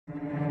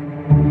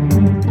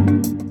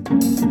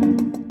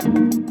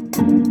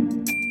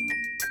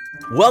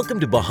Welcome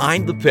to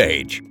Behind the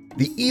Page,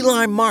 the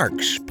Eli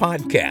Marks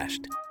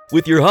podcast,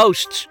 with your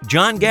hosts,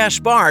 John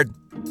Gaspard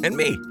and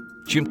me,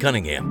 Jim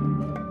Cunningham.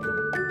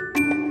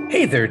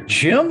 Hey there,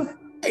 Jim.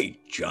 Hey,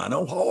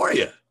 Jono, how are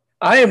you?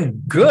 I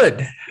am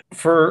good.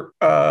 For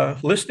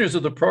listeners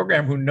of the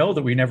program who know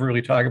that we never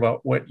really talk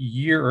about what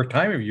year or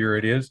time of year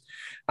it is,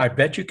 I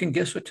bet you can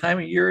guess what time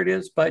of year it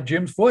is by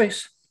Jim's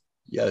voice.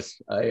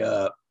 Yes,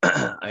 I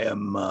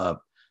am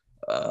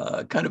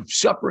kind of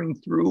suffering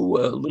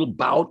through a little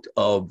bout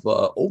of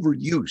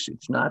overuse.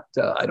 It's not,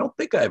 I don't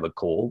think I have a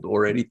cold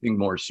or anything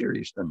more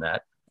serious than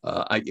that.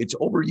 It's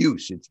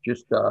overuse. It's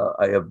just,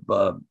 I have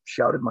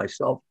shouted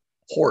myself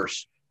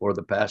hoarse for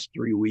the past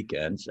 3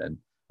 weekends, and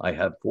I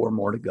have 4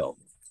 more to go.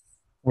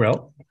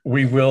 Well,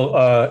 we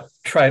will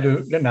try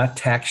to not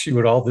tax you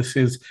at all. This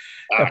is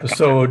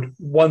episode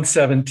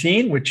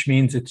 117, which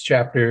means it's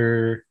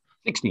chapter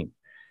 16.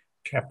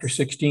 Chapter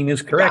 16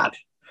 is correct.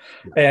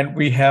 And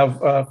we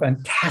have a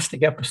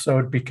fantastic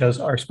episode because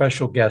our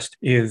special guest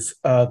is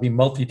the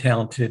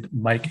multi-talented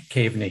Mike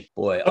Caveney.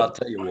 Boy, I'll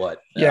tell you what.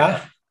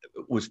 Yeah.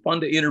 It was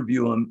fun to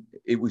interview him.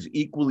 It was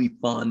equally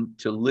fun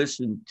to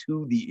listen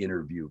to the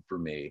interview for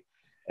me.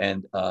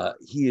 And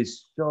he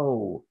is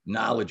so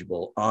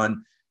knowledgeable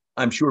on,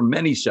 I'm sure,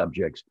 many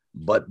subjects,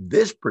 but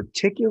this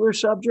particular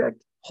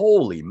subject,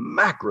 holy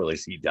mackerel,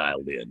 is he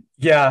dialed in.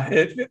 Yeah,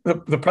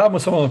 the problem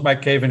with someone like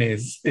Mike Caveney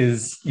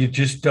is you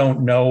just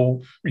don't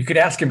know. You could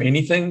ask him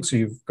anything, so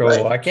you go,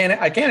 right. I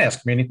can't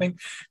ask him anything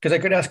because I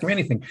could ask him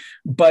anything.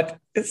 But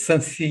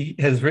since he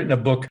has written a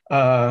book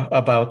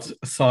about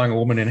sawing a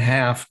woman in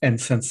half,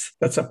 and since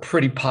that's a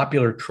pretty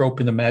popular trope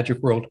in the magic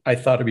world, I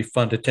thought it'd be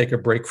fun to take a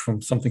break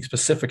from something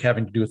specific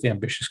having to do with the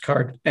ambitious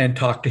card and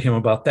talk to him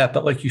about that.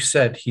 But like you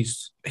said,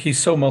 he's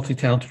so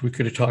multi-talented, we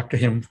could have talked to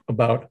him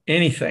about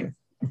anything.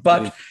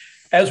 But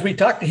as we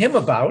talk to him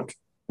about,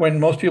 when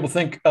most people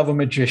think of a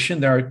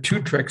magician, there are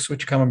 2 tricks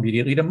which come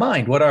immediately to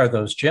mind. What are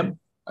those, Jim?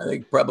 I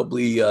think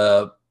probably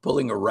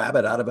pulling a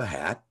rabbit out of a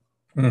hat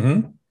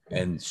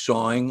and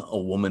sawing a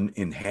woman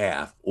in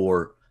half,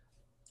 or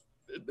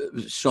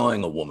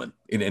sawing a woman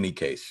in any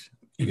case.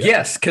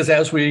 Yes, because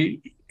as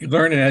we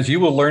learn, and as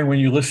you will learn when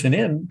you listen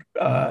in,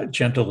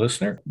 gentle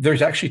listener,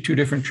 there's actually 2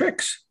 different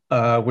tricks,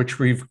 which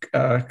we've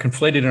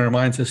conflated in our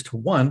minds as to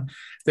one.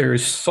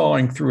 There's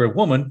sawing through a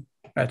woman.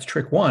 That's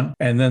trick 1.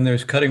 And then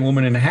there's cutting a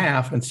woman in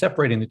half and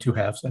separating the 2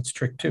 halves. That's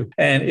trick 2.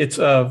 And it's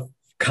a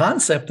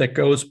concept that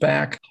goes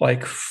back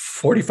like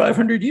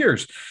 4,500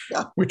 years,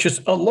 which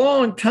is a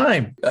long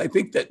time. I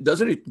think that,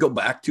 doesn't it go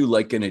back to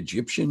like an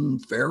Egyptian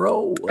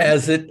pharaoh?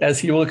 As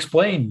he will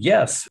explain,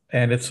 yes.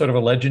 And it's sort of a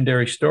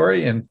legendary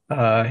story. And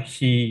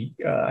he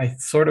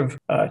sort of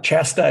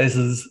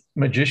chastises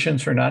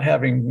magicians for not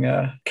having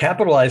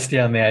capitalized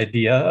on the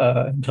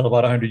idea until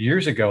about 100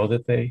 years ago,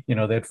 that they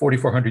had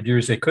 4,400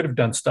 years they could have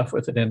done stuff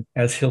with it. And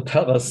as he'll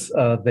tell us,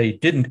 they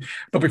didn't.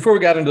 But before we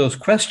got into those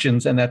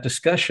questions and that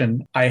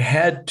discussion, I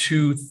had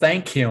to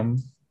thank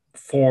him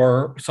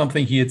for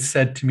something he had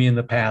said to me in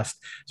the past,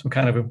 some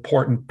kind of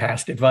important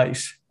past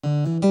advice.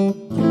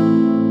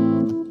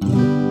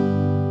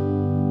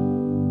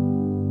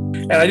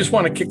 And I just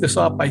want to kick this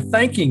off by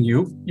thanking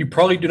you. You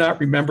probably do not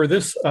remember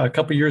this. A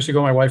couple of years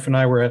ago, my wife and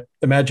I were at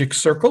the Magic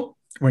Circle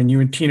when you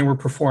and Tina were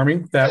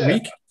performing that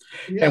week.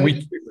 Yeah,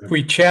 and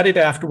we chatted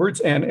afterwards.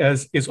 And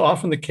as is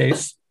often the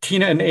case,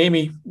 Tina and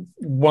Amy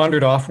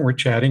wandered off and were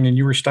chatting, and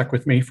you were stuck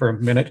with me for a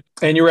minute.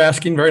 And you were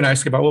asking very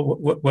nicely about, well,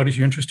 what is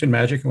your interest in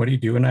magic and what do you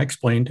do? And I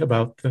explained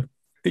about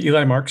the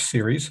Eli Marks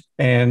series,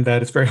 and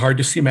that it's very hard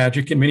to see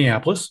magic in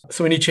Minneapolis.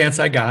 So any chance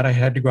I got, I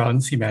had to go out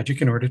and see magic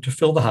in order to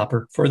fill the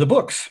hopper for the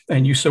books.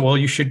 And you said, well,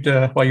 you should,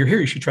 while you're here,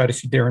 you should try to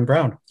see Darren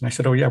Brown. And I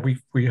said, oh yeah,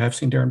 we have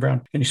seen Darren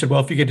Brown. And you said,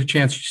 well, if you get a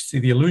chance, you should see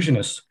The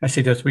Illusionist. I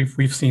said, yes,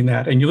 we've seen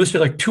that. And you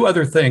listed like 2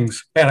 other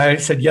things. And I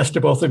said yes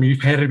to both of them. You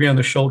patted me on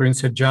the shoulder and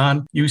said,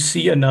 John, you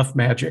see enough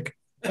magic.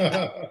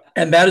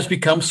 And that has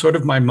become sort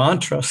of my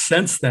mantra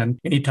since then.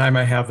 Anytime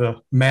I have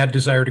a mad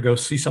desire to go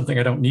see something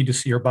I don't need to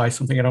see, or buy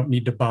something I don't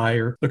need to buy,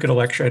 or look at a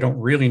lecture I don't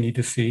really need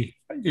to see,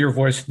 your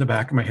voice in the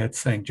back of my head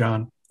saying,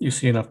 John, you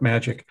see enough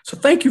magic. So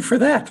thank you for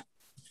that.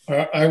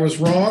 I was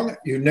wrong.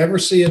 You never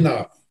see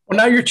enough. Well,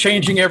 now you're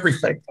changing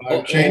everything.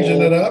 I'm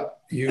changing it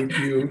up.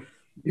 You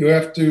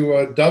have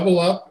to double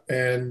up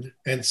and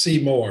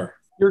see more.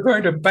 You're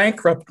going to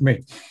bankrupt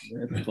me.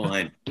 That's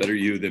fine. Better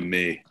you than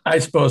me. I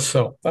suppose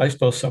so. Well,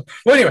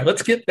 anyway,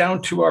 let's get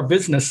down to our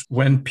business.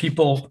 When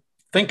people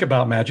think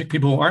about magic,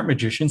 people who aren't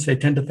magicians, they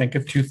tend to think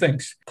of 2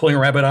 things: pulling a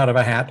rabbit out of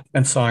a hat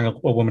and sawing a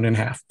woman in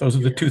half. Those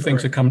are the 2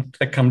 things that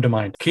come to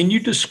mind. Can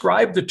you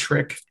describe the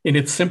trick in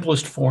its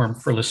simplest form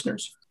for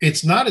listeners?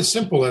 It's not as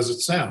simple as it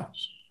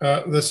sounds.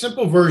 The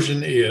simple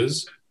version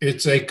is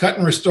it's a cut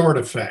and restored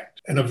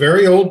effect. And a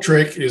very old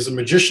trick is a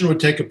magician would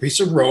take a piece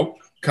of rope,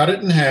 cut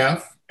it in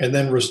half, and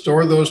then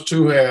restore those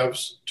 2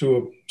 halves to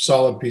a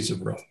solid piece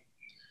of rope.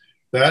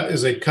 That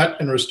is a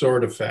cut and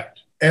restored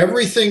effect.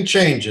 Everything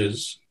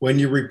changes when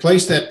you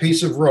replace that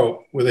piece of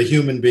rope with a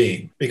human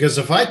being. Because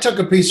if I took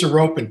a piece of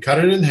rope and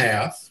cut it in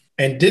half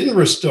and didn't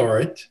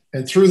restore it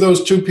and threw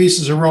those 2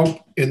 pieces of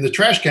rope in the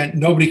trash can,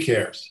 nobody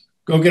cares.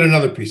 go get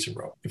another piece of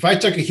rope. If I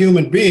took a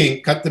human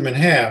being, cut them in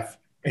half,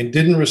 and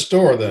didn't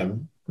restore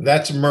them,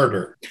 that's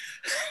murder.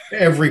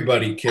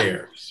 Everybody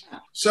cares.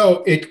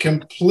 So it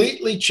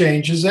completely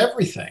changes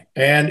everything.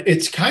 And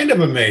it's kind of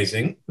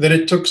amazing that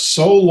it took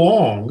so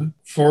long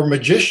for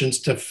magicians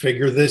to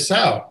figure this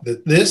out,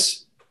 that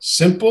this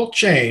simple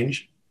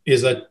change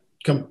is a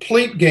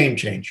complete game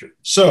changer.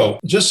 So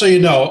just so you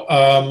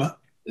know,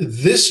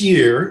 this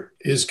year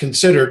is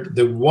considered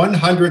the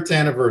 100th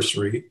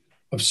anniversary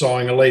of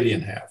sawing a lady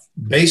in half,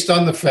 based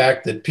on the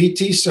fact that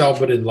P.T.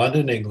 Selbit in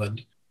London,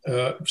 England,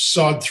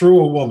 sawed through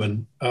a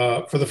woman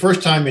for the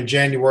first time in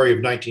January of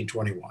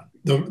 1921.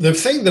 The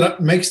thing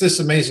that makes this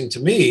amazing to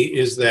me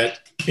is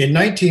that in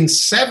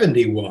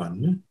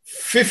 1971,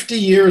 50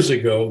 years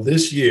ago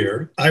this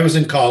year, I was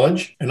in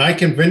college and I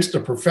convinced a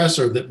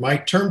professor that my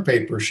term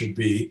paper should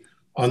be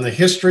on the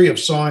history of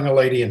sawing a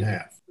lady in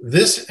half.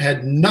 This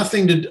had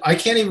nothing to do, I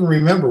can't even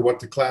remember what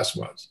the class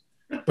was,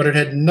 but it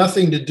had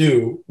nothing to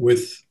do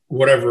with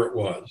whatever it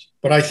was.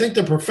 But I think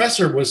the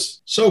professor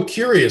was so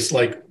curious,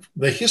 like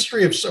the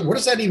history of, what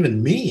does that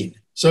even mean?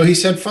 So he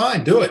said,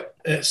 fine, do it.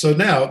 So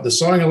now the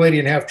sawing a lady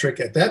in half trick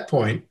at that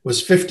point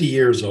was 50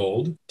 years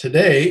old.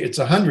 Today, it's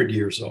 100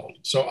 years old.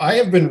 So I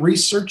have been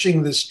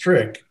researching this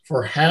trick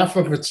for half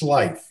of its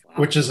life,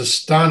 which is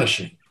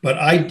astonishing. But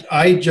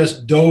I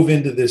just dove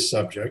into this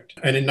subject.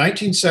 And in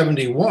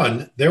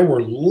 1971, there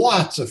were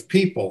lots of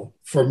people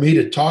for me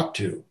to talk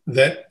to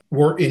that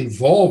were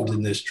involved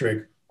in this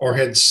trick or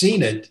had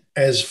seen it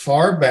as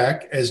far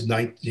back as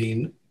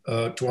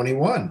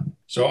 1921.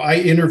 So I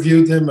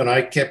interviewed them and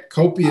I kept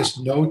copious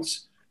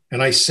notes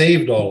and I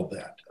saved all of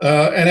that.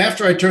 And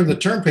after I turned the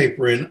term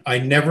paper in, I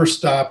never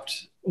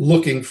stopped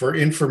looking for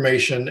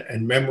information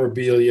and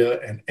memorabilia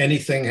and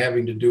anything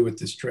having to do with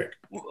this trick.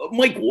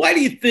 Mike, why do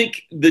you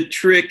think the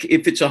trick,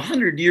 if it's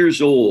 100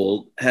 years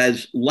old,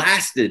 has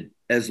lasted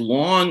as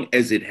long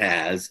as it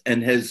has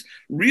and has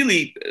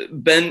really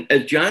been,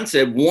 as John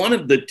said, one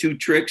of the two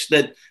tricks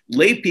that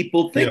lay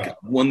people think of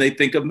when they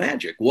think of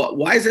magic?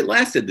 Why has it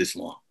lasted this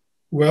long?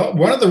 Well,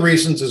 one of the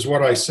reasons is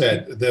what I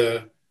said,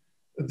 the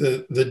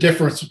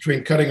difference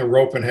between cutting a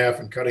rope in half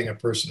and cutting a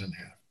person in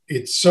half.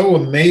 It's so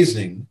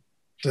amazing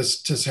to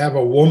have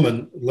a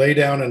woman lay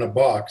down in a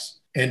box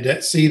and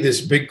to see this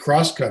big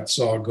crosscut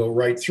saw go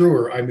right through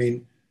her. I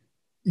mean,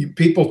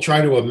 people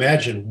try to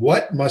imagine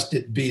what must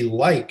it be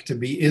like to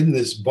be in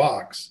this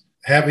box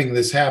having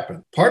this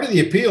happen. Part of the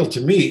appeal to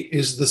me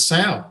is the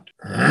sound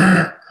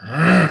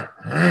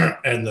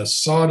and the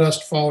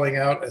sawdust falling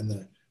out and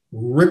the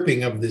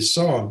ripping of this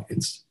song.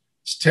 It's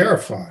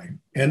terrifying.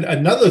 And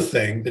another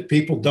thing that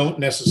people don't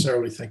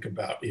necessarily think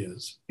about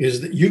is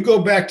that you go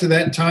back to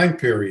that time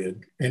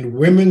period and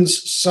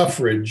women's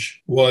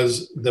suffrage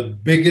was the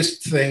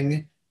biggest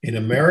thing in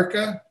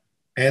America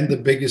and the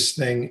biggest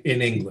thing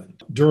in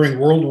England. During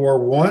World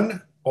War I,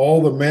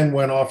 all the men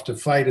went off to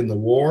fight in the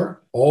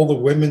war. All the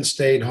women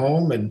stayed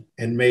home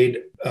and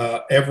made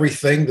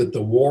everything that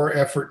the war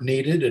effort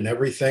needed and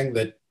everything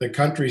that the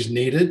countries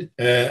needed.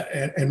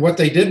 And what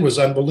they did was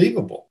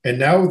unbelievable. And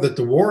now that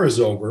the war is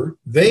over,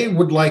 they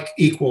would like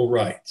equal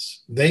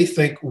rights. They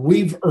think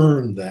we've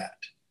earned that.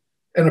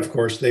 And of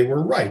course, they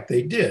were right.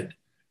 They did.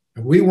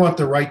 We want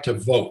the right to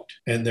vote.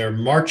 And they're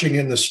marching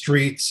in the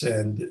streets.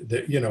 And,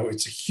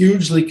 it's a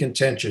hugely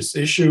contentious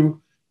issue.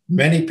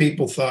 Many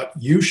people thought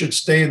you should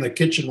stay in the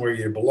kitchen where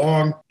you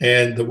belong.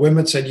 And the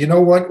women said, you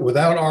know what?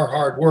 Without our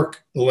hard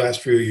work the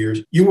last few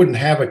years, you wouldn't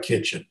have a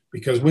kitchen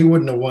because we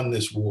wouldn't have won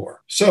this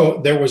war. So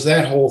there was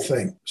that whole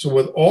thing. So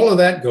with all of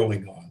that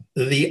going on,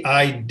 the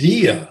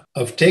idea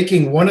of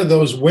taking one of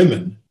those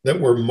women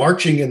that were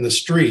marching in the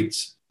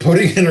streets,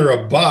 putting in her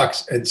a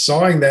box and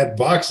sawing that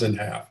box in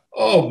half.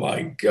 Oh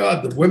my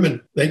God, the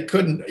women, they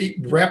couldn't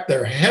wrap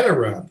their head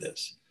around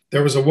this.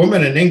 There was a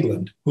woman in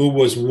England who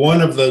was one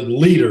of the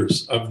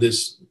leaders of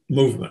this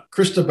movement,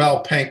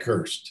 Christabel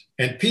Pankhurst.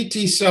 And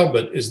P.T.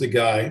 Selbit is the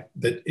guy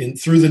that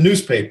through the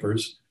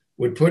newspapers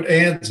would put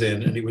ads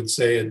in and he would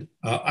say,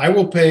 I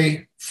will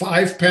pay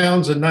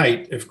 £5 a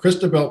night if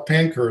Christabel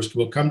Pankhurst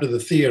will come to the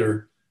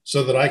theater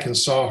so that I can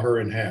saw her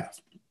in half.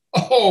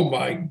 Oh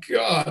my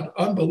God,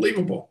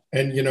 unbelievable.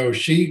 And,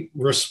 she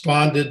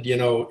responded,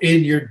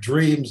 in your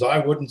dreams, I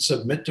wouldn't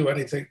submit to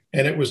anything.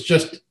 And it was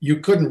just,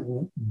 you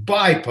couldn't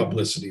buy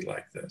publicity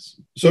like this.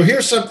 So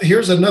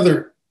here's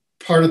another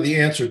part of the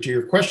answer to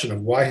your question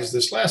of why has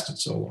this lasted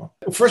so long?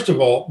 First of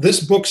all,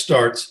 this book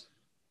starts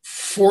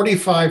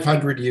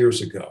 4,500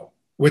 years ago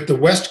with the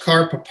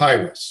Westcar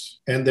Papyrus.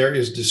 And there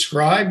is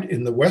described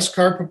in the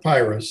Westcar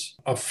Papyrus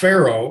a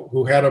pharaoh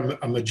who had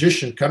a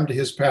magician come to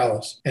his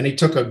palace, and he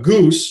took a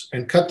goose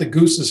and cut the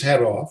goose's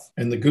head off,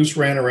 and the goose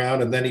ran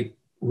around, and then he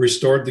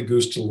restored the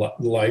goose to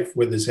life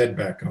with his head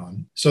back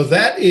on. So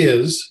that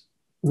is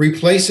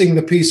replacing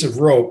the piece of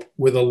rope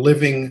with a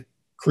living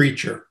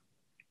creature.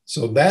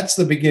 So that's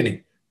the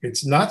beginning.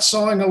 It's not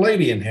sawing a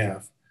lady in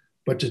half,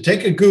 but to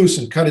take a goose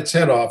and cut its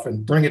head off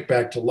and bring it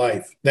back to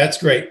life, that's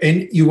great.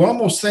 And you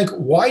almost think,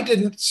 why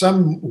didn't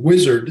some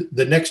wizard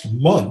the next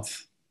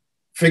month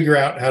figure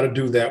out how to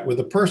do that with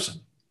a person?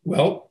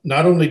 Well,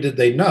 not only did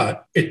they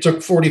not, it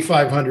took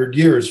 4,500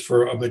 years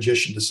for a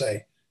magician to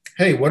say,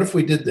 hey, what if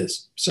we did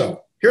this?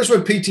 So here's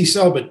what P.T.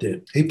 Selbit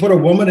did. He put a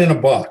woman in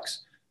a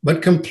box,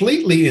 but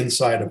completely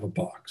inside of a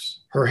box.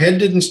 Her head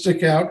didn't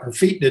stick out, her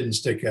feet didn't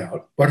stick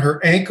out, but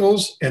her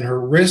ankles and her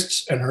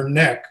wrists and her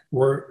neck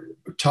were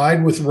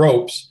tied with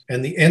ropes,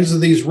 and the ends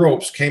of these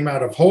ropes came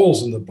out of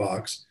holes in the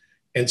box,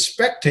 and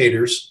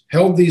spectators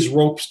held these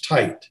ropes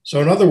tight.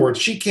 So in other words,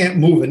 she can't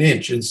move an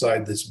inch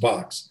inside this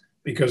box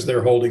because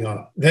they're holding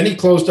on. Then he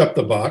closed up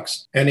the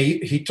box, and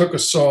he took a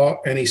saw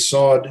and he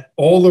sawed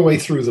all the way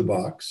through the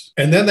box.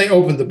 And then they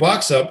opened the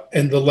box up,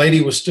 and the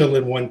lady was still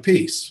in one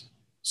piece.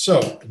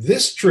 So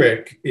this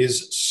trick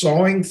is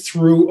sawing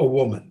through a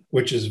woman,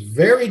 which is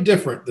very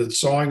different than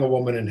sawing a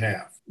woman in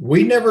half.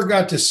 We never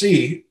got to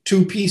see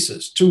two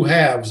pieces, two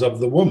halves of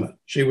the woman.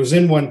 She was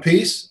in one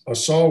piece, a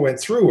saw went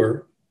through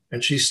her,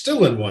 and she's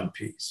still in one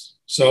piece.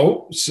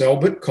 So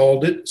Selbit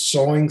called it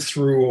sawing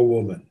through a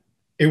woman.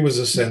 It was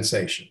a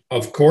sensation.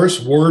 Of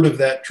course, word of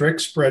that trick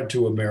spread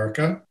to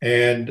America,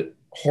 and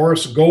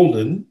Horace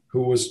Golden,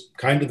 who was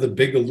kind of the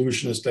big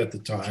illusionist at the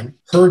time,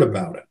 heard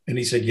about it. And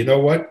he said, you know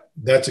what?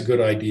 That's a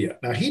good idea.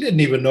 Now, he didn't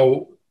even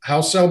know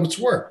how Selbit's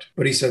worked,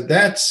 but he said,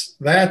 that's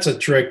a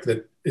trick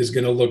that is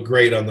going to look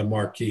great on the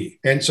marquee.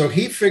 And so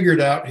he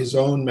figured out his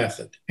own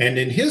method. And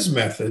in his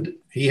method,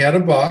 he had a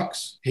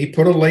box, he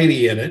put a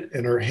lady in it,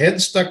 and her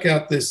head stuck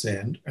out this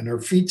end and her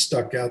feet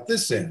stuck out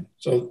this end.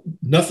 So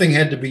nothing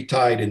had to be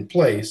tied in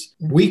place.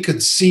 We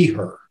could see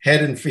her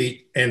head and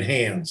feet and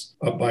hands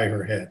up by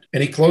her head.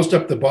 And he closed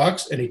up the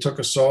box, and he took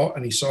a saw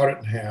and he sawed it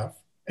in half.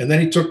 And then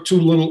he took two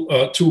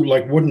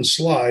like wooden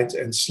slides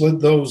and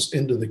slid those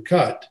into the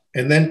cut,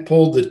 and then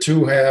pulled the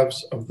two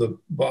halves of the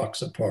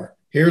box apart.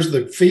 Here's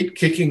the feet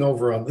kicking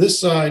over on this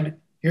side.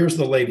 Here's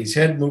the lady's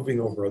head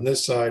moving over on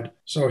this side.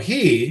 So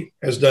he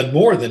has done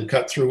more than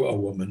cut through a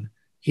woman.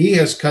 He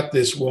has cut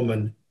this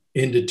woman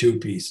into two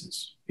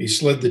pieces. He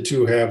slid the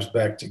two halves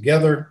back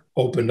together,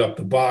 opened up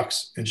the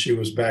box, and she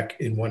was back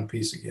in one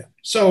piece again.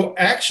 So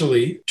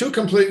actually, two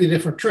completely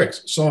different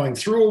tricks, sawing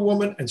through a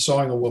woman and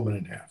sawing a woman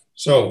in half.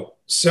 So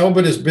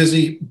Selbit is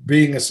busy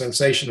being a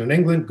sensation in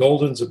England.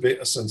 Golden's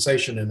a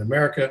sensation in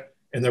America,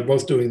 and they're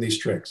both doing these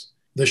tricks.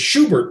 The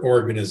Shubert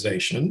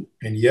organization,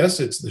 and yes,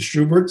 it's the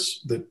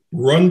Shuberts that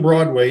run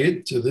Broadway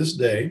to this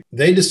day,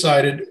 they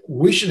decided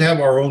we should have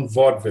our own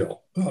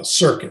vaudeville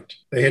circuit.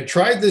 They had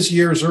tried this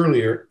years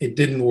earlier. It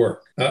didn't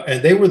work.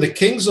 And they were the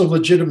kings of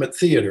legitimate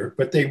theater,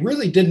 but they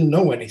really didn't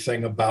know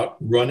anything about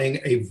running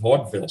a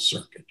vaudeville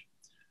circuit.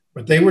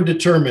 But they were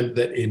determined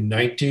that in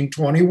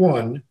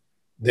 1921,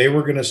 they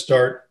were going to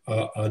start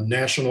a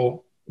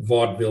national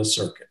vaudeville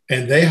circuit.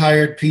 And they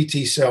hired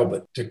P.T.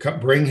 Selbit to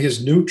bring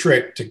his new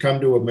trick to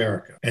come to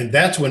America. And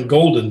that's when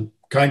Golden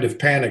kind of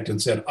panicked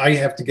and said, I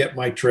have to get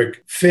my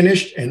trick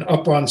finished and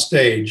up on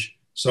stage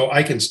so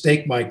I can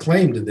stake my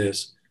claim to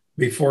this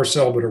before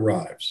Selbit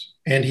arrives.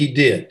 And he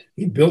did.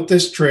 He built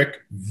this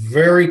trick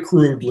very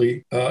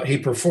crudely. He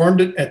performed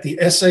it at the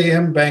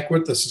SAM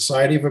banquet, the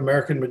Society of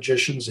American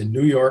Magicians in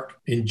New York,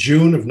 in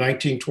June of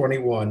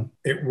 1921.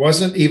 It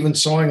wasn't even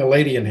sawing a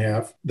lady in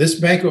half. This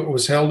banquet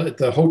was held at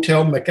the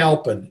Hotel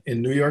McAlpin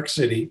in New York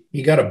City.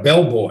 He got a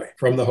bellboy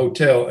from the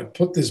hotel and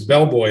put this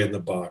bellboy in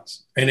the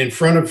box. And in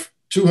front of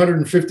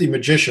 250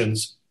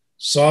 magicians,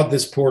 sawed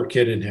this poor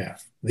kid in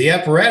half. The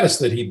apparatus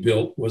that he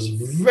built was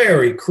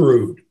very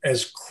crude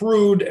as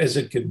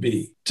it could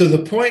be, to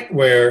the point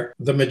where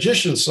the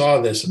magician saw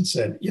this and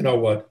said, you know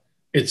what,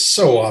 it's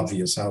so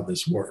obvious how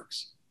this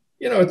works.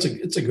 You know,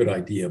 it's a good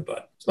idea,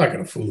 but it's not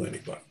going to fool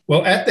anybody.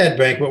 Well, at that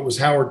banquet was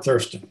Howard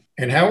Thurston,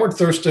 and Howard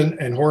Thurston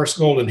and Horace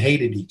Golden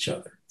hated each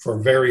other for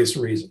various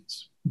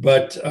reasons.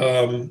 But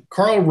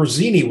Carl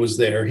Rossini was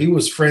there. He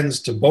was friends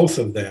to both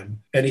of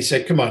them. And he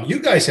said, come on, you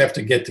guys have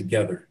to get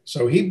together.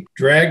 So he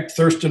dragged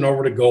Thurston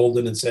over to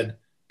Golden and said,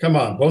 come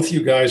on, both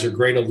you guys are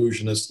great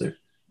illusionists.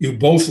 You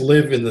both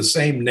live in the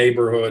same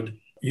neighborhood.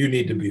 You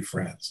need to be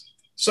friends.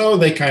 So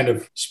they kind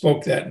of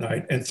spoke that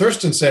night. And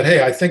Thurston said,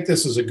 hey, I think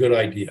this is a good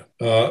idea.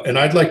 And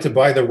I'd like to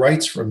buy the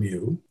rights from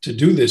you to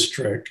do this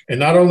trick. And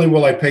not only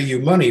will I pay you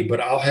money, but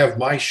I'll have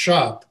my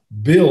shop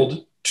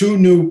build two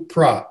new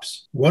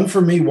props, one for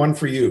me, one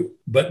for you.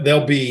 But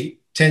they'll be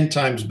 10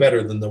 times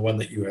better than the one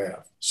that you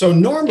have. So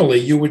normally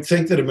you would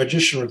think that a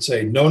magician would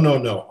say, no,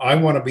 I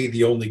want to be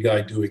the only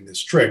guy doing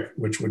this trick,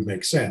 which would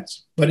make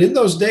sense. But in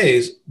those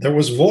days, there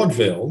was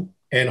vaudeville,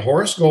 and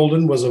Horace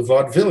Golden was a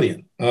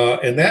vaudevillian.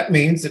 And that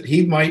means that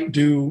he might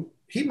do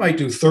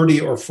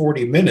 30 or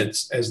 40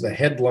 minutes as the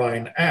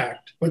headline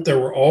act, but there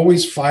were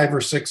always 5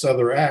 or 6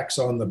 other acts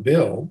on the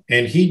bill.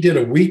 And he did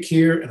a week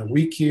here and a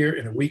week here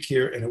and a week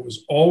here. And it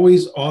was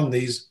always on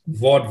these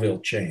vaudeville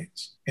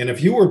chains. And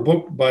if you were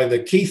booked by the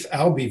Keith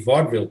Albee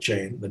vaudeville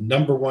chain, the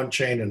 #1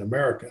 chain in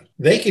America,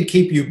 they could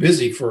keep you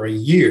busy for a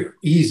year,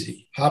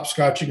 easy,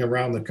 hopscotching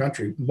around the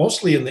country,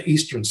 mostly in the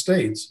eastern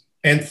states.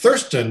 And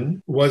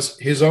Thurston was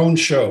his own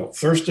show.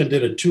 Thurston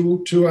did a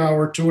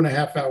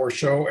 2.5 hour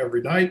show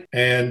every night,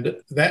 and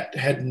that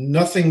had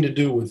nothing to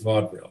do with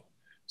vaudeville.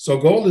 So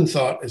Golden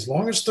thought, as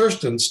long as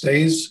Thurston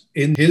stays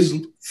in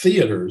his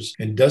theaters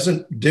and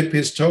doesn't dip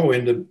his toe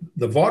into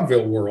the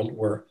vaudeville world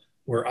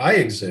where I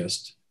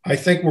exist, I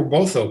think we're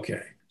both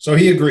okay. So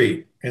he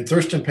agreed. And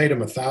Thurston paid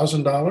him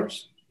 $1,000,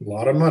 a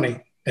lot of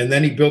money. And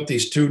then he built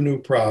these 2 new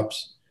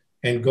props,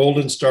 and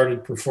Golden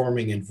started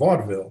performing in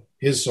vaudeville,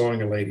 his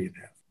Sawing a Lady in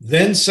Half.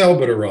 Then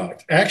Selbit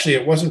arrived. Actually,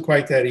 it wasn't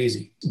quite that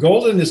easy.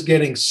 Golden is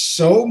getting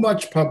so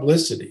much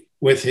publicity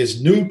with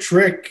his new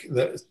trick,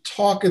 the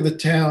talk of the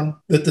town,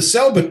 that the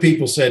Selbit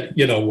people said,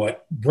 you know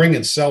what,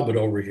 bringing Selbit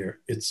over here,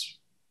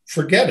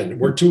 forget it.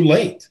 We're too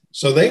late.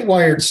 So they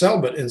wired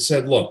Selbit and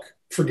said, look,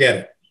 forget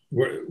it.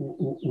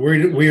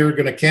 We're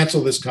going to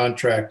cancel this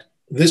contract.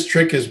 This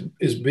trick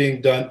is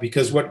being done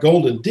because what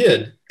Golden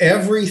did,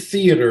 every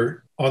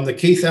theater on the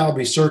Keith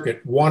Albee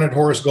circuit wanted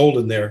Horace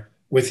Golden there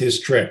with his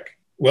trick.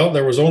 Well,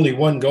 there was only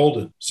one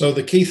Golden. So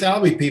the Keith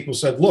Albee people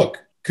said,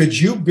 look, could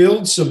you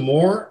build some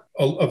more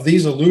of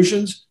these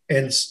illusions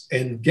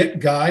and get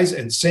guys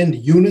and send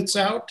units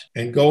out?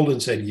 And Golden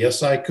said,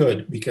 yes, I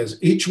could,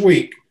 because each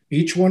week,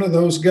 each one of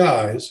those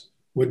guys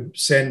would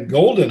send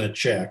Golden a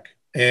check,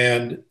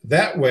 and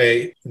that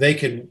way they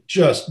could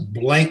just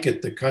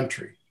blanket the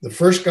country. The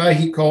first guy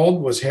he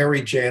called was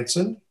Harry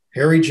Jansen.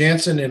 Harry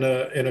Jansen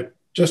in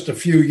just a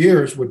few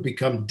years would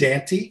become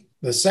Dante.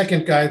 The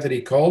second guy that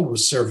he called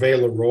was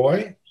Servais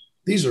Leroy.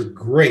 These are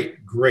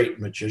great, great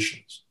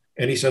magicians.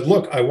 And he said,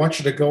 look, I want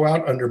you to go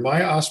out under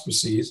my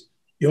auspices.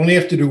 You only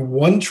have to do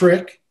one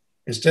trick.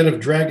 Instead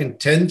of dragging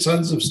 10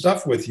 tons of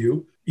stuff with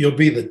you, you'll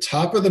be the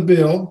top of the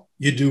bill.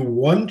 You do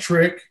one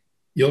trick.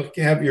 You'll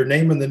have your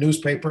name in the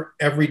newspaper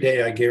every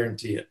day, I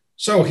guarantee it.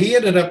 So he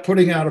ended up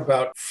putting out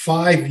about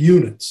 5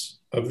 units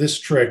of this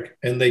trick,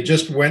 and they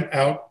just went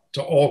out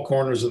to all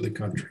corners of the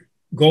country.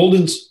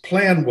 Golden's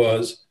plan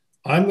was,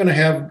 I'm going to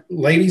have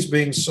ladies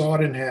being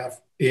sawed in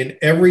half in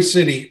every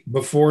city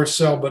before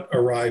Selbit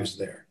arrives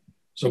there.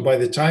 So by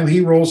the time he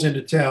rolls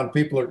into town,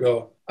 people are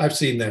go, I've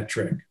seen that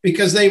trick,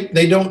 because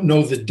they don't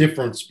know the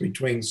difference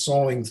between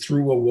sawing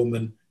through a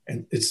woman,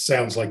 and it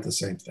sounds like the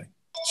same thing.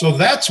 So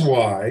that's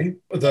why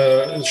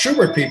the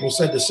Shubert people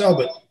said to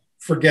Selbit,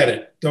 forget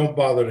it, don't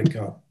bother to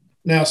come.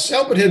 Now,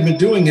 Selbit had been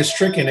doing his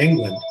trick in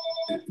England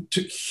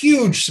to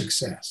huge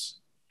success,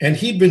 and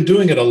he'd been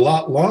doing it a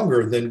lot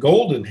longer than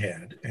Golden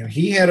had, and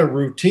he had a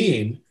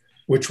routine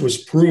which was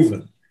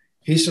proven.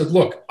 He said,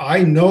 look,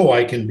 I know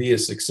I can be a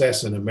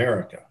success in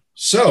America.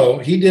 So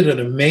he did an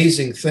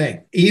amazing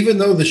thing. Even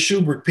though the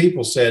Shubert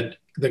people said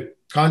the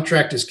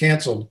contract is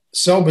canceled,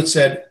 Selbit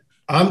said,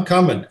 I'm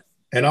coming,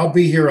 and I'll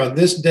be here on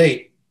this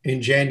date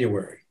in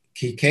January.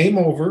 He came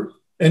over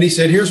and he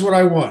said, here's what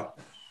I want.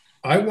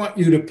 I want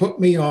you to put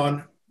me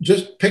on,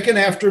 just pick an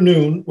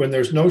afternoon when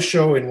there's no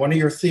show in one of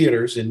your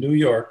theaters in New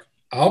York.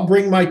 I'll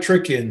bring my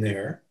trick in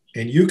there,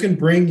 and you can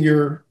bring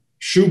your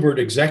Shubert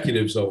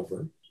executives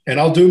over, and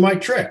I'll do my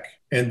trick.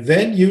 And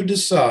then you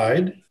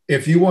decide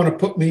if you want to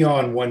put me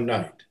on one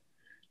night,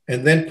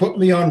 and then put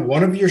me on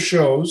one of your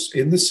shows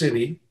in the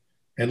city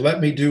and let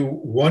me do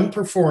one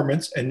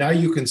performance. And now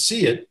you can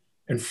see it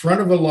in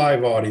front of a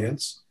live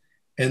audience.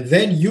 And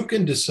then you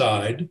can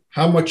decide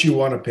how much you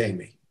want to pay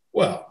me.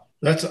 Well,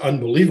 that's an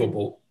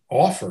unbelievable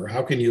offer.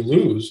 How can you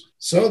lose?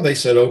 So they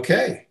said,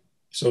 okay.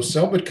 So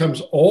Selbit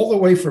comes all the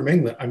way from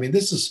England. I mean,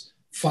 this is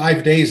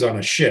 5 days on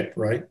a ship,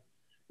 right?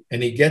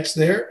 And he gets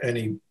there,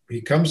 and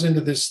he comes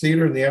into this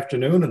theater in the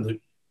afternoon, and the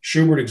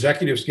Shubert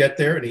executives get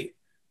there, and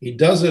he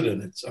does it,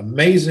 and it's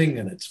amazing,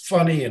 and it's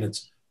funny, and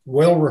it's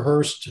well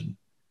rehearsed, and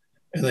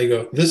they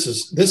go, this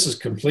is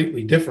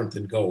completely different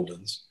than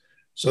Golden's.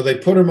 So they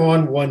put him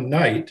on one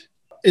night.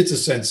 It's a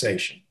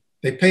sensation.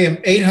 They pay him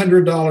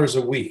 $800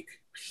 a week,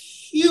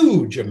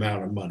 huge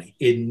amount of money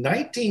in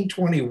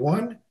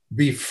 1921,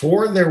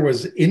 before there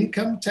was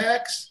income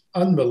tax.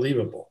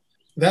 Unbelievable.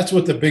 That's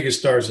what the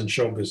biggest stars in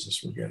show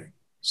business were getting.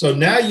 So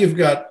now you've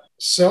got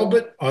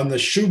Selbit on the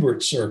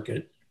Shubert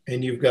circuit,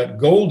 and you've got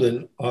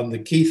Golden on the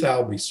Keith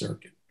Albee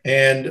circuit.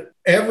 And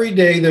every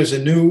day there's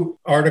a new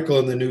article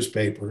in the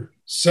newspaper.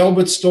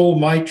 Selbit stole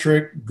my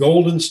trick.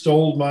 Golden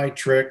stole my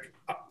trick.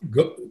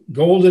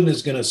 Golden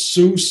is going to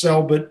sue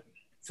Selbit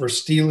for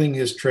stealing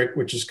his trick,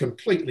 which is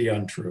completely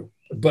untrue.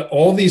 But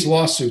all these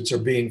lawsuits are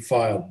being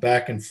filed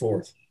back and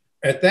forth.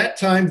 At that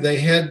time,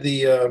 they had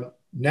the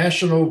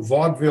National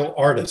Vaudeville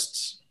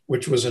Artists,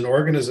 which was an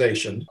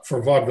organization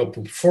for vaudeville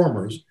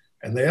performers.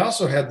 And they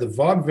also had the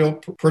Vaudeville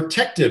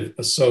Protective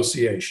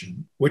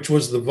Association, which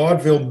was the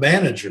Vaudeville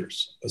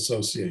Managers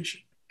Association.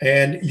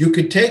 And you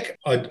could take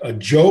a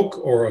joke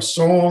or a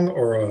song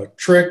or a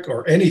trick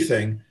or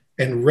anything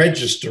and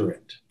register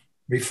it.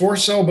 Before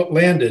Selbit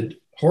landed,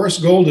 Horace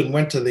Golden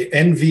went to the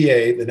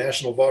NVA, the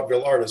National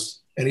Vaudeville Artists,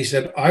 and he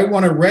said, I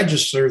want to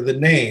register the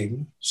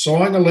name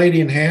Sawing a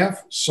Lady in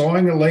Half,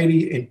 Sawing a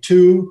Lady in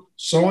Two,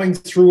 Sawing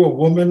Through a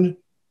Woman,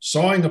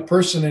 Sawing a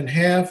Person in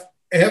Half.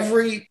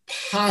 Every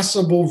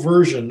possible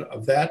version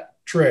of that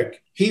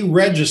trick, he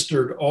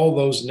registered all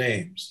those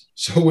names.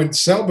 So when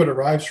Selbit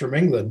arrives from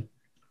England,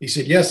 he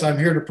said, yes, I'm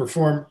here to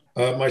perform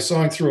my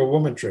Sawing Through a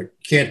Woman trick.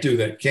 Can't do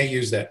that. Can't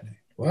use that name.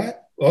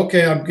 What?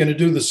 Okay, I'm going to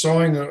do the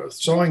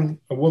sawing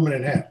a woman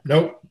in half.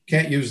 Nope,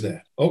 can't use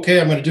that.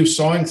 Okay, I'm going to do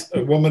sawing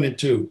a woman in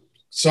two.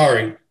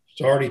 Sorry,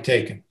 it's already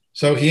taken.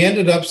 So he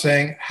ended up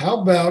saying,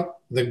 how about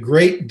the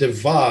Great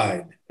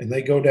Divide? And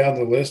they go down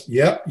the list.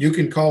 Yep, you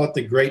can call it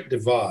the Great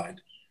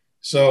Divide.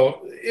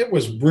 So it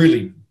was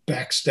really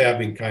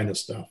backstabbing kind of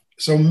stuff.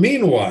 So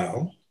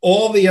meanwhile,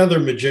 all the other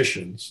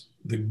magicians,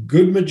 the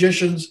good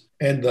magicians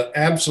and the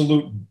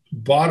absolute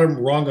bottom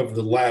rung of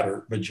the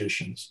ladder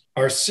magicians,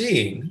 are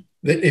seeing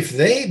that if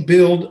they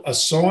build a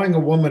sawing a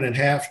woman in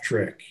half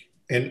trick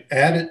and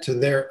add it to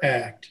their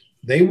act,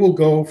 they will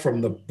go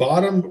from the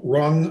bottom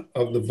rung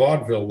of the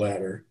vaudeville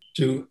ladder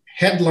to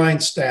headline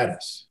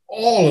status.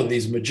 All of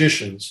these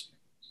magicians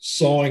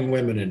sawing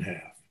women in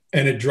half.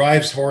 And it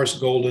drives Horace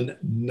Golden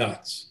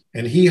nuts.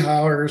 And he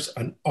hires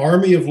an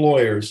army of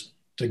lawyers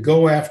to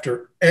go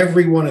after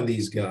every one of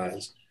these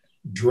guys,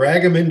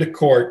 drag them into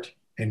court,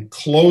 and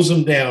close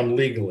them down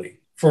legally.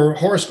 For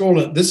Horace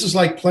Golden, this is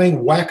like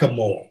playing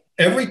whack-a-mole.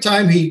 Every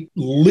time he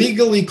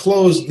legally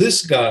closed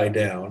this guy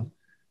down,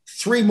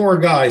 3 more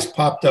guys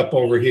popped up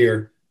over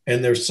here,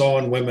 and they're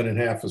sawing women in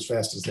half as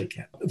fast as they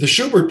can. The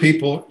Schubert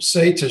people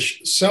say to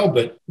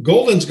Selbit,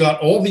 Golden's got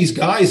all these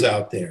guys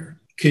out there.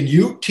 Can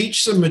you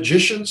teach some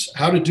magicians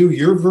how to do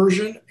your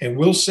version, and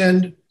we'll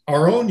send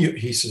our own?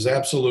 He says,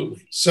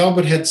 absolutely.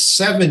 Selbit had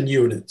 7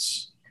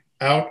 units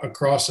out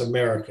across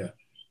America.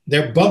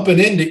 They're bumping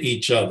into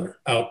each other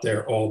out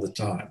there all the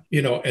time,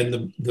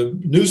 and the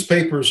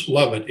newspapers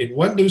love it. In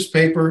one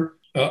newspaper,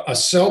 a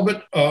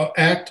Selbit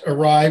act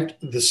arrived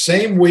the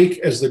same week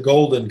as the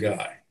Golden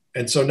guy.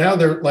 And so now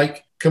they're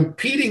like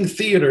competing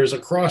theaters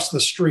across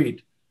the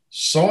street,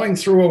 sawing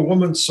a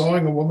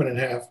woman in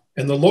half.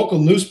 And the local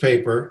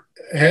newspaper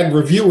had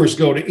reviewers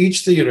go to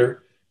each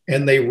theater,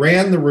 and they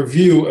ran the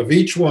review of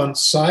each one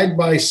side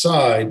by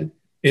side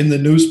in the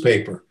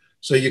newspaper.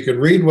 So you could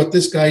read what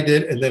this guy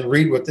did and then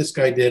read what this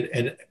guy did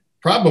and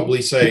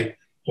probably say,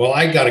 well,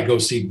 I got to go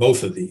see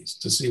both of these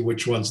to see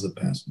which one's the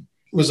best. It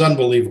was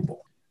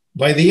unbelievable.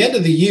 By the end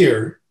of the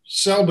year,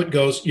 Selbit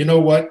goes, you know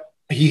what?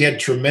 He had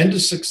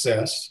tremendous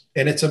success.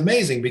 And it's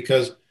amazing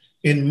because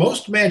in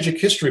most magic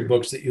history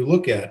books that you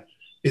look at,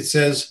 it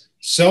says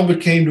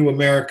Selbit came to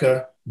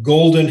America.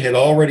 Golden had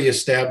already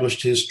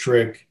established his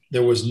trick.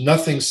 There was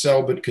nothing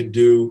Selbit could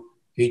do.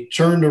 He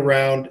turned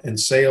around and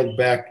sailed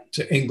back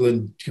to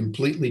England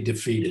completely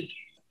defeated.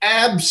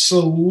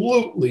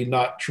 Absolutely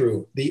not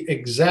true. The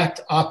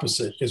exact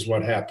opposite is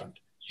what happened.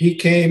 He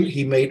came,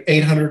 he made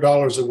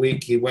 $800 a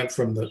week. He went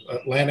from the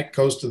Atlantic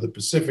coast to the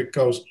Pacific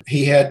coast.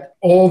 He had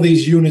all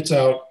these units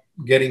out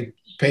getting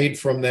paid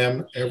from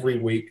them every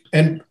week.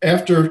 And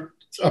after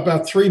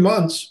about 3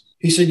 months,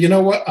 he said, you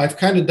know what? I've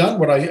kind of done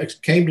what I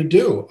came to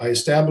do. I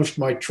established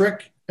my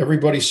trick.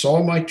 Everybody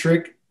saw my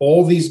trick.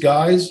 All these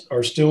guys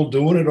are still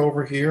doing it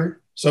over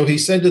here. So he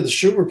said to the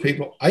Schubert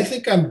people, I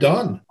think I'm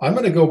done. I'm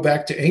going to go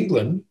back to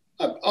England.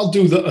 I'll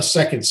do a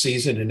second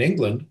season in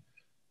England,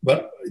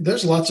 but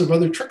there's lots of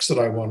other tricks that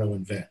I want to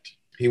invent.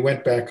 He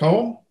went back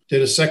home,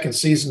 did a second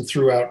season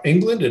throughout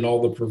England in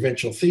all the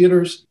provincial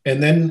theaters,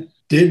 and then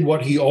did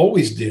what he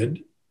always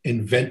did,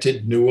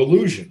 invented new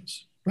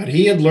illusions. But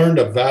he had learned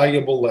a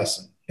valuable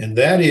lesson, and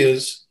that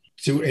is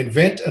to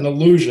invent an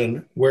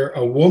illusion where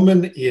a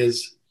woman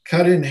is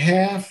cut in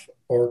half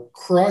or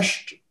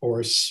crushed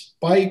or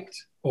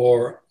spiked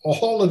or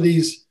all of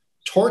these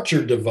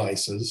torture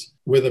devices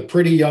with a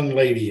pretty young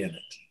lady in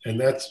it. And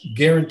that's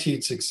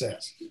guaranteed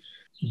success.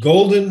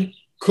 Golden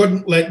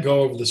couldn't let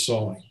go of the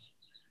sawing.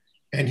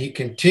 And he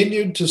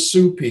continued to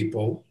sue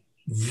people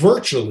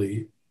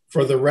virtually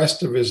for the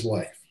rest of his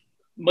life.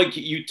 Mike,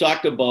 you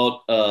talked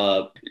about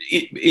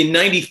in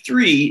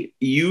 '93,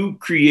 you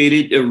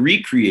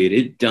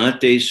recreated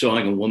Dante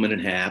sawing a woman in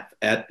half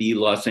at the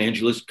Los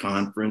Angeles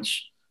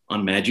Conference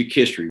on Magic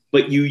History,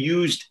 but you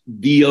used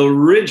the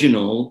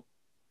original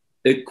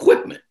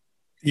equipment.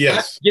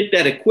 Yes. Get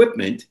that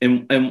equipment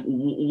and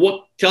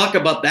what? Talk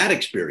about that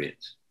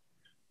experience.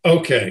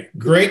 Okay,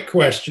 great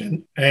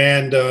question.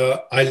 And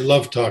I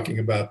love talking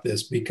about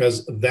this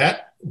because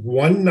that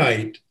one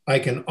night, I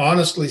can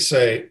honestly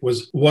say,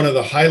 was one of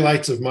the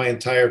highlights of my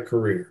entire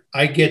career.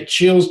 I get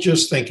chills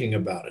just thinking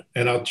about it,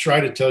 and I'll try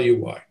to tell you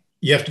why.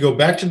 You have to go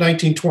back to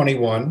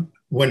 1921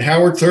 when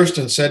Howard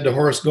Thurston said to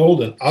Horace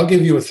Golden, I'll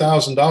give you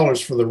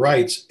 $1,000 for the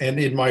rights, and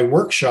in my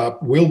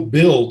workshop, we'll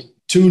build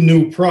 2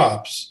 new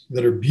props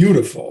that are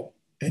beautiful,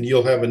 and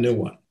you'll have a new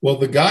one. Well,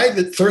 the guy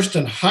that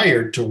Thurston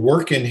hired to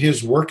work in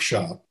his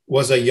workshop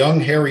was a young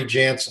Harry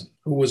Jansen,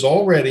 who was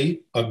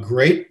already a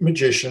great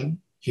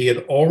magician. He had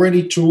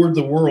already toured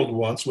the world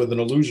once with an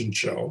illusion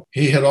show.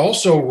 He had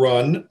also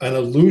run an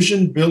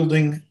illusion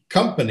building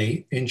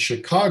company in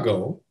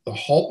Chicago, the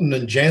Halton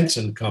and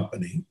Jansen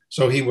Company.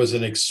 So he was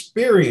an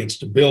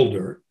experienced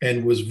builder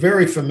and was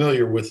very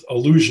familiar with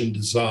illusion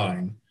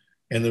design.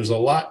 And there's a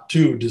lot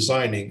to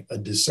designing a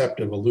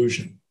deceptive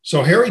illusion.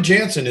 So Harry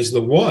Jansen is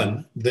the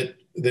one that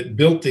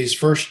built these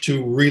first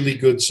 2 really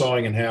good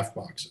sawing in half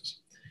boxes.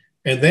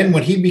 And then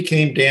when he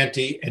became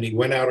Dante and he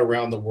went out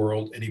around the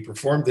world and he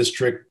performed this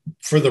trick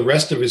for the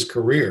rest of his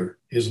career,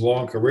 his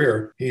long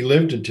career, he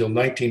lived until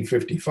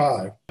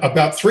 1955.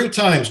 About 3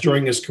 times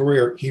during his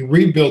career, he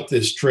rebuilt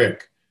this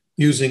trick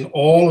using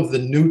all of the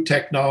new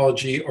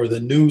technology or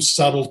the new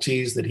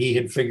subtleties that he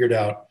had figured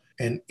out.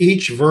 And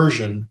each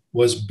version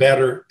was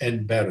better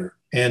and better.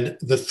 And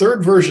the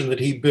third version that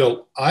he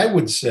built, I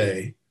would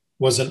say,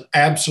 was an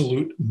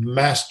absolute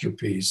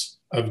masterpiece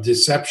of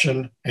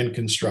deception and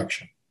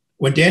construction.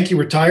 When Dante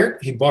retired,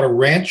 he bought a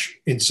ranch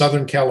in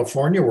Southern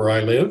California where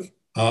I live.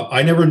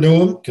 I never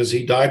knew him because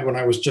he died when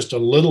I was just a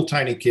little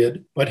tiny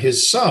kid. But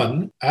his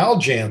son, Al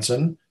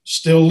Jansen,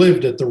 still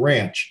lived at the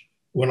ranch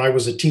when I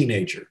was a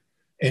teenager.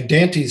 And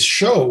Dante's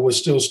show was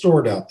still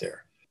stored out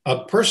there.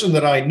 A person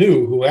that I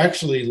knew who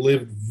actually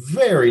lived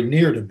very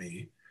near to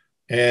me,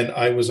 and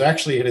I was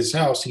actually at his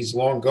house, he's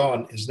long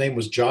gone. His name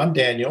was John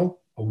Daniel,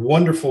 a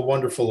wonderful,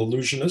 wonderful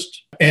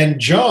illusionist. And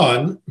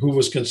John, who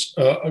was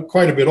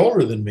quite a bit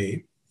older than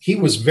me, he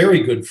was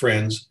very good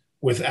friends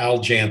with Al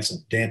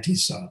Jansen,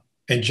 Dante's son.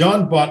 And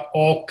John bought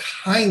all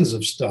kinds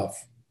of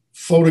stuff,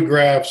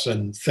 photographs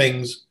and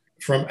things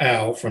from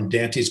Al, from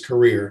Dante's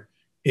career,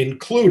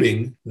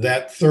 including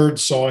that third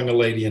Sawing a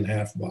Lady in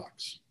Half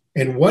box.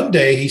 And one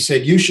day he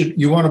said,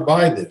 you want to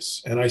buy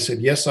this? And I said,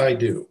 yes, I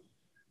do.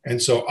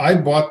 And so I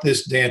bought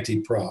this Dante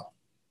prop,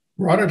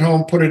 brought it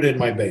home, put it in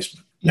my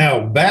basement.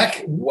 Now,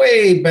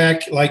 way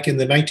back, like in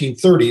the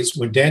 1930s,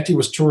 when Dante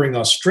was touring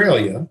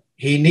Australia,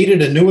 he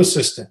needed a new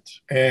assistant.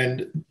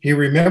 And he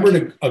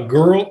remembered a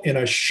girl in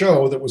a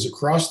show that was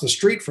across the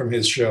street from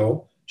his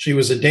show. She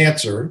was a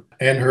dancer,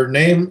 and her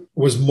name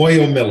was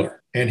Moyo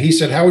Miller. And he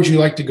said, how would you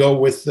like to go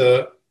with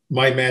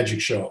my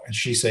magic show? And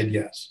she said,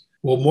 yes.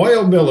 Well,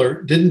 Moyo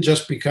Miller didn't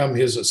just become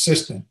his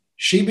assistant.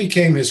 She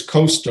became his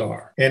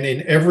co-star. And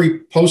in every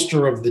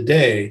poster of the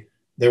day,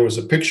 there was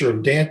a picture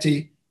of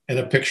Dante and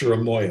a picture of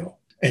Moyo.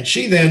 And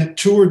she then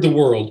toured the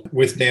world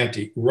with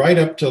Dante right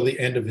up till the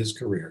end of his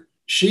career.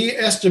 She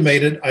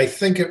estimated, I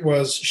think it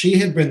was, she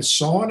had been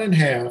sawn in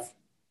half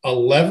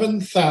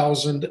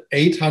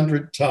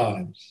 11,800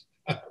 times.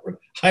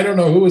 I don't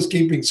know who was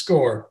keeping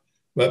score,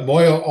 but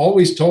Moyo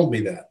always told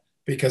me that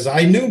because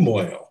I knew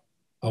Moyo,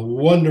 a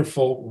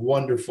wonderful,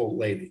 wonderful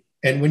lady.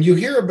 And when you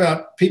hear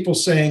about people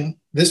saying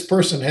this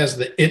person has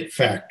the it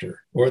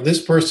factor, or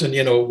this person,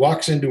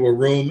 walks into a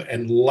room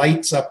and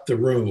lights up the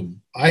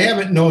room, I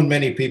haven't known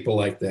many people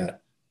like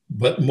that,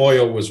 but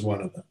Moyo was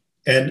one of them.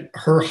 And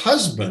her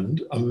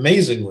husband,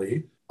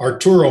 amazingly,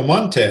 Arturo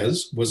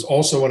Montes, was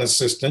also an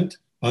assistant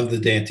on the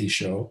Dante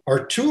show.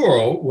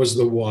 Arturo was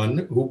the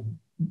one who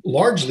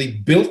largely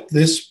built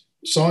this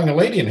Sawing a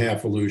Lady in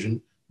Half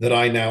illusion that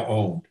I now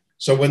owned.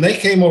 So when they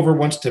came over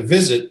once to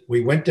visit,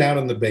 we went down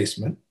in the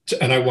basement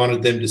and I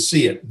wanted them to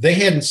see it. They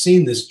hadn't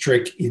seen this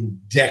trick in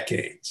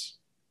decades.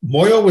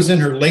 Moyo was in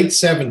her late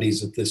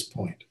 70s at this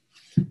point.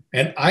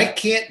 And I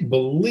can't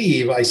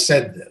believe I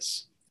said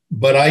this,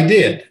 but I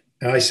did.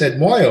 And I said,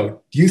 Moyo,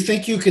 do you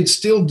think you could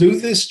still do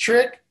this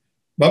trick?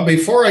 But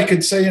before I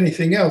could say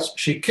anything else,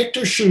 she kicked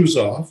her shoes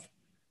off.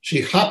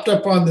 She hopped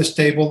up on this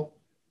table,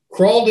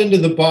 crawled into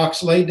the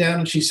box, laid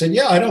down, and she said,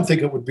 yeah, I don't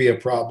think it would be a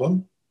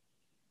problem.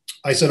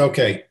 I said,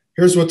 okay,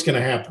 here's what's going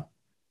to happen.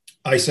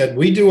 I said,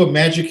 we do a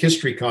magic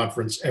history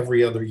conference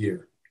every other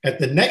year. At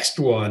the next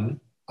one,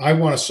 I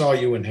want to saw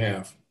you in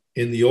half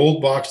in the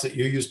old box that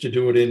you used to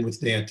do it in with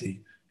Dante.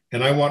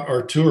 And I want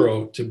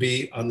Arturo to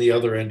be on the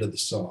other end of the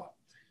saw.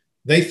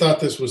 They thought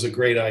this was a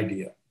great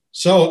idea.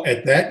 So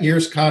at that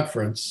year's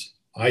conference,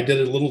 I did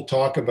a little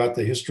talk about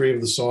the history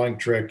of the sawing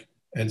trick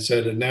and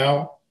said, and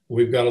now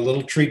we've got a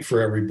little treat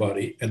for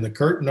everybody. And the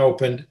curtain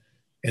opened,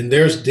 and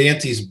there's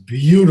Dante's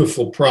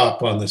beautiful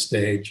prop on the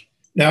stage.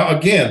 Now,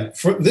 again,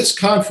 for this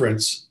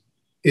conference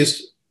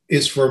is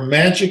for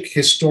magic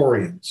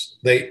historians.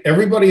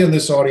 Everybody in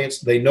this audience,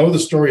 they know the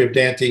story of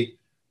Dante.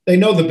 They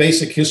know the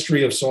basic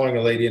history of Sawing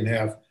a Lady in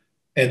Half,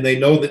 and they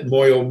know that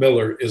Moyo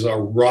Miller is a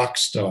rock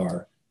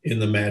star in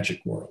the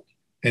magic world.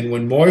 And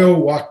when Moyo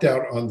walked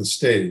out on the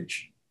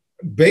stage,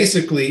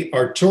 basically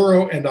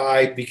Arturo and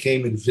I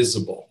became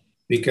invisible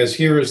because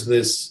here is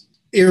this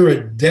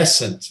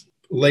iridescent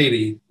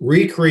lady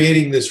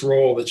recreating this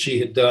role that she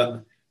had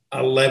done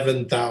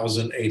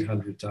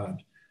 11,800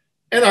 times.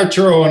 And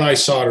Arturo and I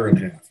sawed her in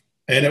half.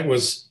 And it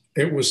was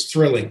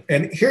thrilling.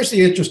 And here's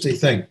the interesting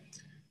thing.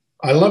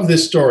 I love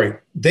this story.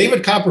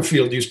 David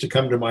Copperfield used to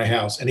come to my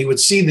house and he would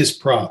see this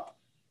prop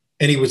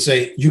and he would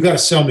say, you got to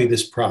sell me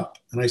this prop.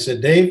 And I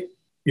said, Dave,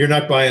 you're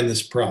not buying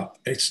this prop.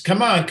 It's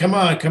come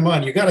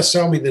on. You got to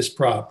sell me this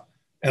prop.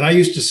 And I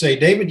used to say,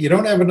 David, you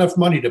don't have enough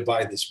money to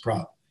buy this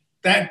prop.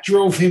 That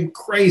drove him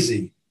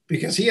crazy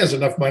because he has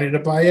enough money to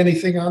buy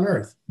anything on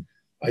earth.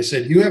 I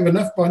said, you have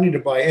enough money to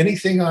buy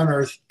anything on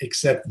earth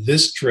except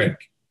this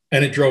trick.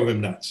 And it drove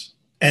him nuts.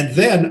 And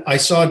then I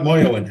sawed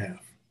Moyo in half.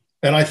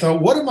 And I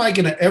thought, what am I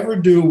going to ever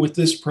do with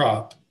this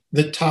prop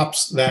that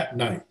tops that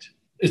night?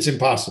 It's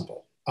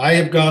impossible. I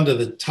have gone to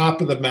the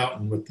top of the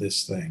mountain with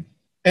this thing.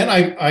 And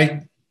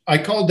I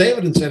called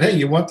David and said, hey,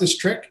 you want this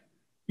trick?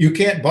 You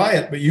can't buy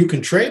it, but you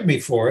can trade me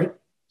for it.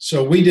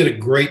 So we did a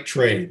great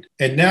trade.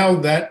 And now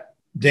that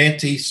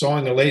Dante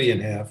sawing a lady in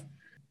half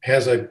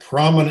has a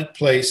prominent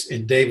place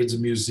in David's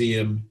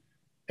museum.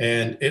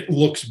 And it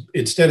looks,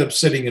 instead of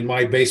sitting in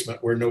my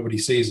basement where nobody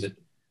sees it,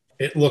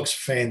 it looks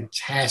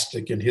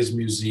fantastic in his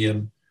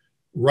museum.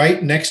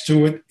 Right next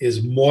to it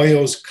is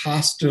Moyo's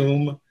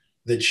costume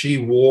that she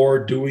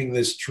wore doing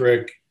this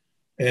trick.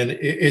 And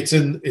it's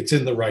in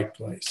the right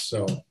place.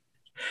 So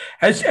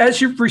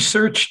as you've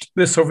researched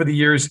this over the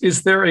years,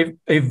 is there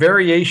a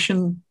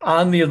variation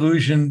on the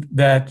illusion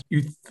that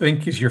you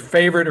think is your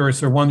favorite, or is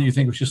there one that you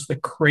think was just the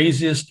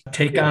craziest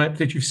take on it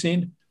that you've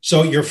seen?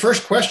 So your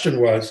first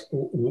question was,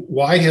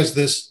 why has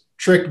this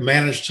trick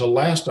managed to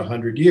last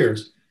 100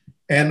 years?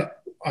 And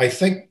I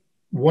think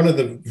one of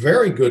the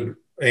very good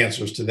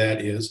answers to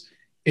that is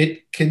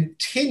it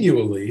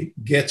continually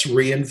gets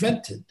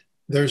reinvented.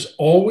 There's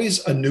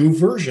always a new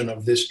version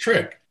of this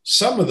trick.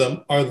 Some of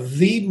them are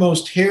the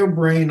most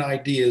harebrained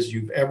ideas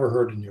you've ever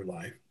heard in your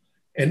life,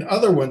 and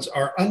other ones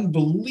are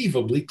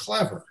unbelievably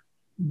clever.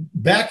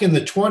 Back in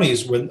the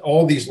 20s, when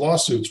all these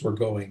lawsuits were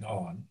going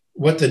on,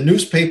 what the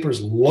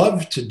newspapers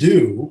love to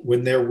do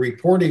when they're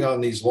reporting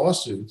on these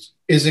lawsuits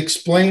is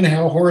explain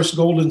how Horace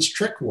Golden's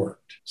trick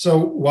worked. So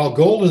while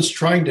Golden's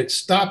trying to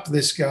stop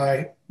this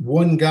guy,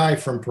 one guy,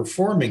 from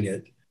performing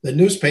it, the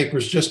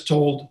newspapers just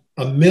told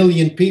 1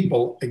 million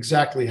people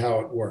exactly how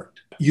it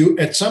worked.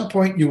 At some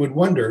point, you would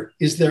wonder,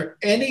 is there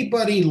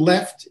anybody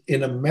left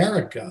in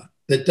America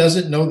that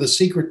doesn't know the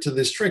secret to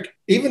this trick,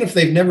 even if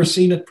they've never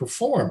seen it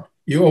performed?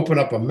 You open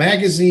up a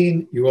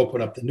magazine, you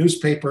open up the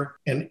newspaper,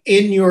 and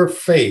in your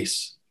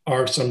face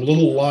are some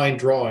little line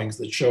drawings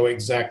that show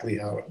exactly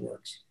how it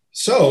works.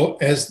 So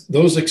as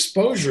those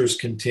exposures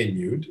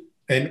continued,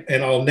 and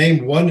I'll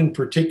name one in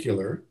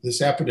particular, this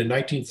happened in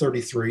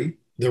 1933,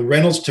 the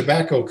Reynolds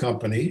Tobacco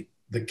Company,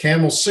 the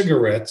Camel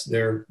cigarettes,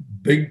 their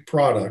big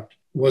product,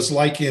 was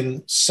like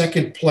in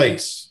second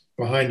place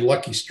behind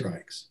Lucky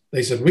Strikes.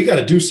 They said, we got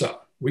to do something.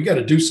 We got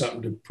to do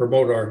something to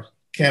promote our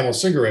Camel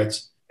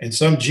cigarettes. And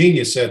some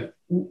genius said,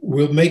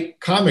 we'll make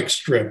comic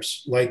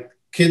strips like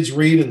kids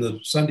read in the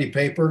Sunday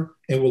paper,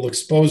 and we'll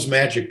expose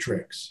magic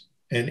tricks.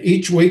 And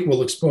each week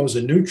we'll expose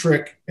a new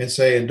trick and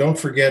say, and don't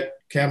forget,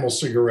 Camel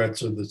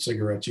cigarettes are the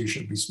cigarettes you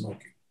should be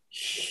smoking.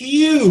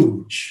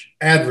 Huge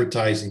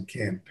advertising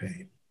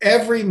campaign.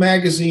 Every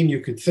magazine you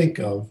could think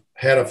of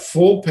had a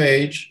full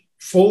page,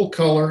 full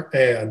color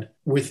ad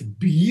with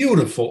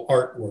beautiful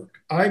artwork.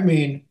 I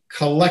mean,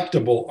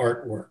 collectible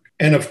artwork.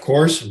 And of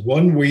course,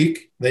 one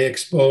week they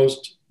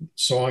exposed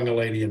sawing a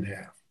lady in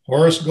half.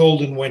 Horace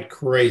Golden went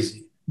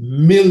crazy.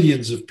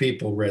 Millions of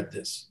people read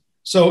this.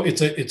 So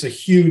it's a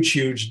huge,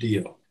 huge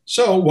deal.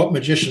 So what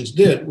magicians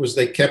did was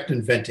they kept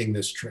inventing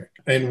this trick.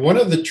 And one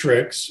of the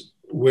tricks,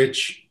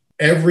 which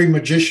every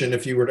magician,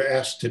 if you were to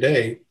ask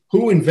today,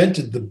 who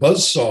invented the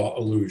buzzsaw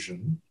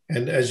illusion?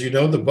 And as you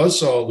know, the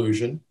buzzsaw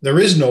illusion, there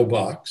is no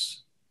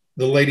box.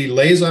 The lady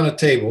lays on a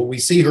table. We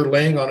see her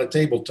laying on a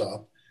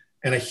tabletop,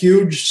 and a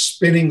huge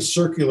spinning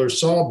circular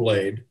saw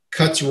blade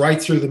cuts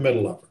right through the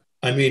middle of her.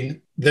 I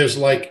mean, there's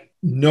like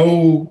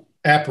no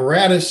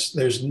apparatus.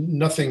 There's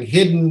nothing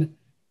hidden.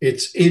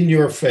 It's in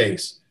your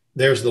face.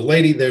 There's the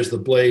lady, there's the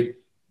blade.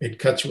 It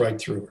cuts right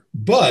through her.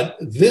 But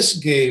this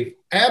gave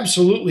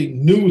absolutely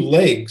new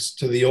legs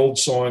to the old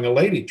sawing a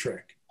lady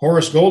trick.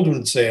 Horace Golden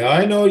would say,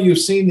 I know you've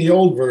seen the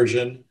old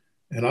version,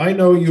 and I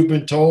know you've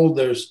been told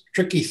there's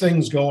tricky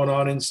things going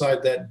on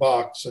inside that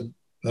box,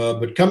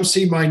 but come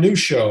see my new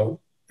show,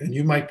 and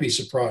you might be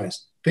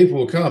surprised. People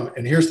will come,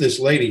 and here's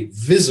this lady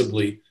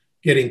visibly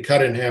getting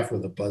cut in half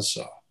with a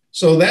buzzsaw.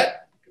 So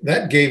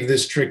that gave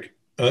this trick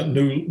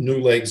new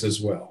legs as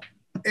well.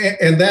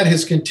 And that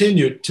has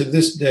continued to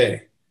this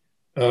day.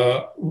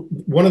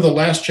 One of the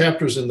last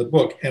chapters in the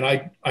book, and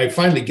I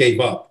finally gave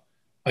up.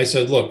 I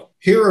said, look,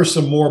 here are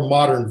some more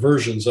modern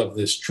versions of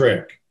this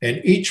trick.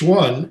 And each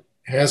one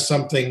has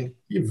something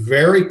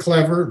very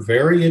clever,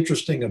 very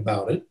interesting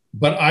about it.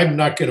 But I'm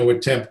not going to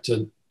attempt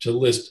to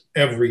list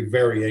every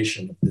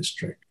variation of this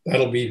trick.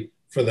 That'll be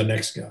for the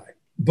next guy.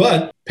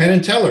 But Penn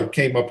and Teller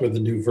came up with a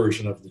new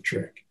version of the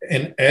trick.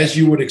 And as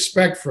you would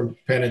expect from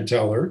Penn and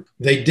Teller,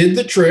 they did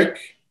the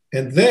trick,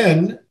 and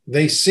then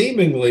they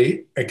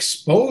seemingly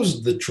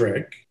exposed the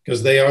trick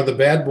because they are the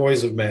bad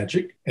boys of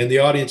magic. And the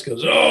audience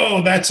goes,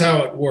 oh, that's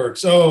how it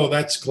works. Oh,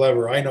 that's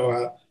clever. I know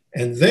how.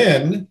 And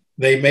then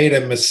they made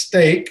a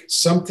mistake.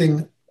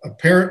 Something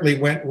apparently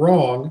went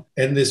wrong.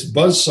 And this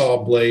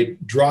buzzsaw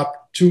blade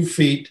dropped 2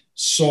 feet,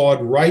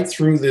 sawed right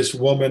through this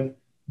woman,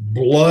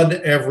 blood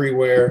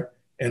everywhere.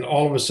 And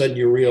all of a sudden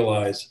you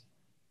realize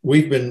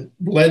we've been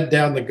led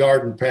down the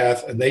garden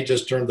path and they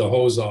just turned the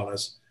hose on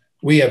us.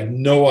 We have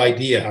no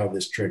idea how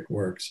this trick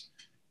works.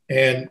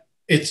 And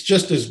it's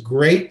just as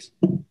great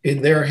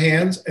in their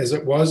hands as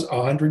it was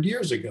 100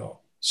 years ago.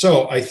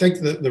 So I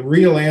think that the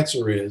real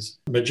answer is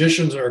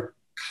magicians are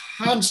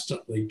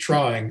constantly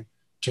trying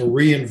to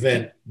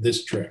reinvent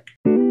this trick.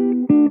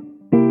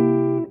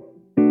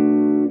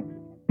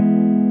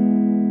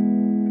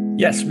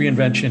 Yes,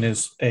 reinvention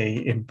is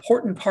a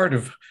important part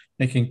of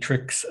making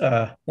tricks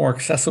more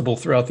accessible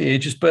throughout the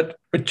ages. But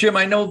Jim,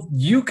 I know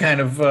you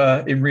kind of,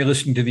 in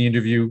re-listening to the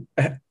interview,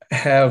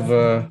 have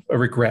a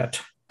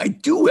regret. I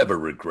do have a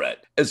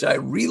regret. As I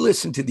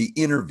re-listened to the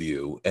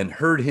interview and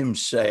heard him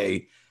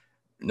say,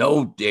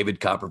 "No, David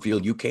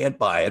Copperfield, you can't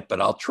buy it,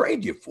 but I'll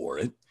trade you for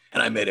it."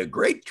 And I made a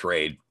great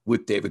trade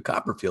with David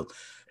Copperfield.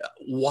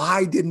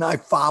 Why didn't I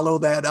follow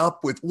that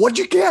up with, "What'd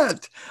you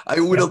get?" I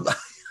would have.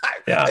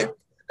 Yeah.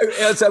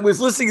 As I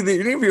was listening to the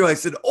interview, I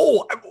said,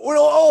 oh,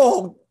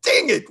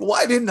 dang it.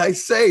 Why didn't I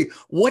say,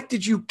 what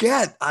did you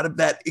get out of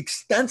that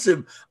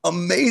extensive,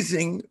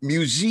 amazing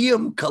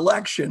museum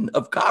collection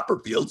of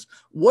Copperfields?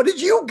 What did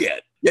you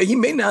get? Yeah, he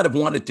may not have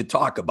wanted to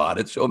talk about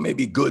it, so it may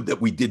be good that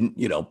we didn't,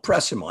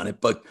 press him on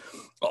it. But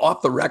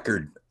off the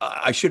record,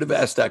 I should have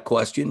asked that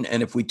question.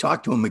 And if we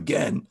talk to him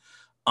again,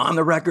 on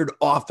the record,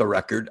 off the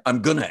record,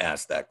 I'm going to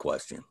ask that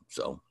question.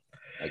 So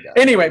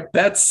anyway,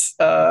 that's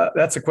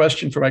a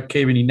question for Mike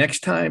Caveney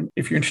next time.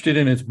 If you're interested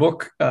in his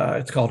book,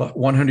 it's called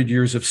 100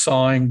 Years of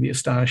Sawing, The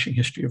Astonishing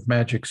History of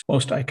Magic's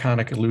Most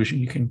Iconic Illusion.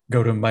 You can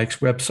go to Mike's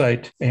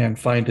website and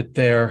find it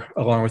there,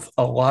 along with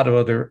a lot of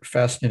other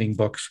fascinating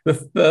books.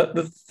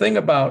 The thing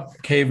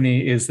about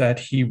Caveney is that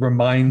he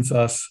reminds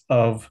us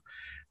of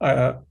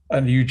a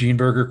Eugene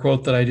Burger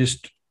quote that I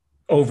just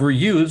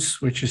overuse,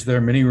 which is, "There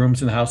are many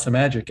rooms in the House of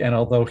Magic." And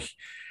although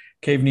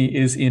Caveney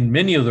is in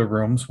many of the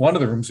rooms, one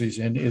of the rooms he's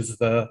in is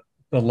the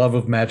love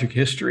of magic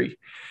history,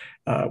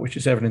 which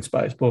is evidenced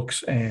by his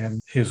books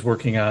and his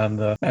working on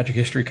the Magic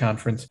History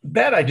Conference.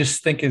 That I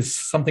just think is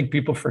something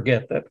people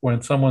forget, that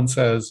when someone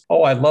says,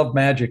 "Oh, I love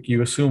magic,"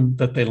 you assume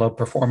that they love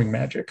performing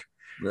magic.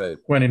 Right.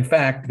 When in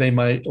fact, they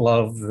might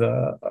love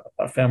the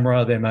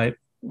ephemera, they might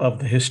love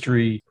the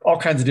history, all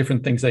kinds of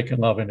different things they can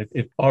love. And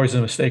it always is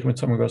a mistake when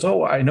someone goes,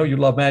 "Oh, I know you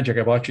love magic.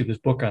 I bought you this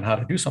book on how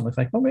to do something." It's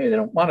like, well, maybe they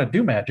don't want to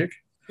do magic.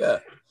 Yeah.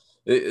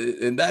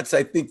 And that's,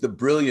 I think, the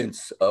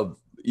brilliance of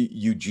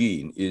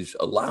Eugene, is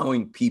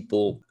allowing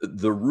people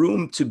the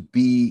room to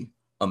be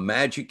a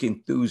magic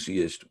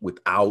enthusiast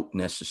without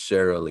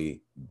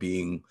necessarily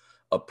being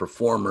a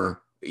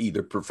performer,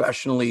 either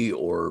professionally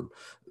or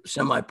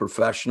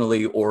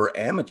semi-professionally or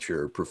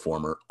amateur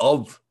performer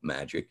of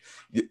magic.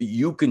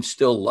 You can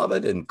still love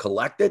it and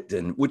collect it,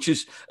 and which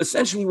is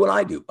essentially what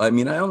I do. I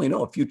mean, I only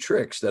know a few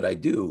tricks that I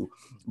do,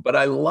 but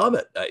I love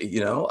it.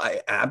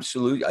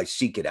 I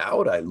seek it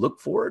out. I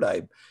look for it.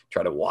 I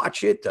try to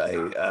watch it.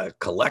 I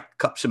collect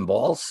cups and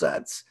ball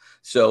sets.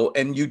 So,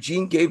 and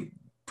Eugene gave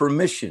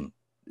permission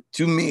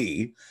to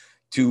me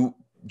to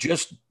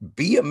just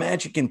be a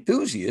magic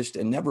enthusiast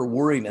and never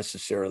worry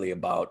necessarily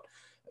about,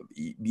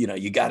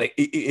 you got to,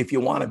 if you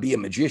want to be a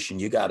magician,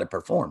 you got to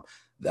perform.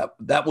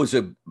 That was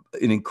an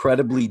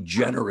incredibly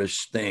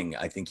generous thing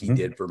I think he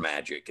did for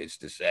magic, is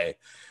to say,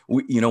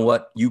 you know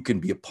what, you can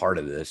be a part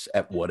of this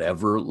at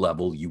whatever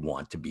level you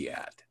want to be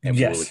at, and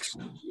yes, we'll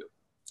exclude you.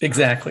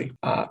 Exactly.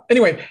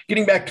 Anyway,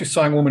 getting back to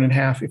Sawing a Woman in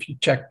Half, if you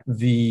check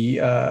the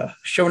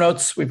show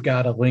notes, we've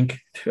got a link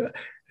to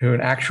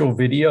an actual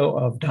video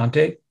of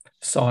Dante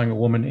sawing a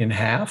woman in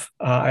half.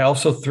 I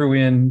also threw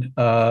in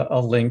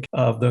a link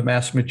of the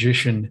masked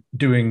magician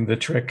doing the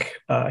trick,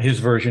 his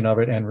version of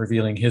it, and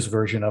revealing his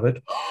version of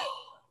it.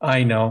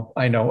 I know.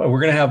 We're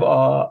going to have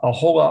a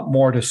whole lot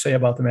more to say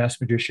about the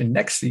masked magician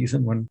next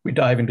season when we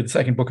dive into the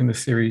second book in the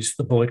series,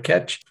 The Bullet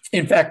Catch.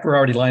 In fact, we're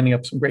already lining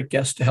up some great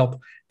guests to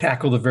help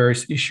tackle the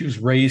various issues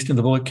raised in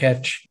The Bullet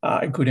Catch,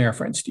 including our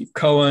friend Steve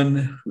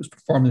Cohen, who's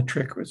performed the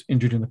trick, was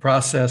injured in the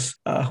process.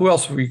 Who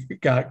else have we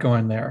got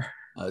going there?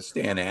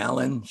 Stan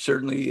Allen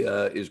certainly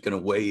is going to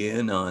weigh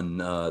in on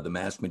the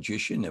masked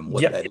magician and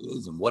what that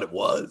is and what it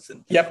was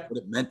and what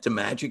it meant to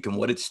magic and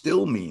what it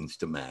still means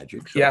to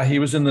magic. So, yeah, he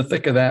was in the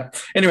thick of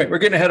that. Anyway, we're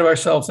getting ahead of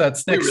ourselves.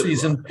 That's next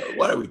season.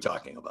 What are we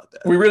talking about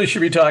that? We really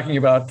should be talking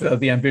about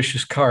the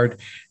ambitious card.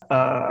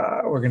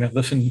 We're going to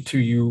listen to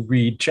you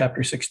read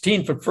chapter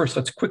 16. But first,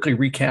 let's quickly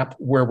recap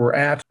where we're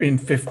at. In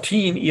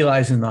 15,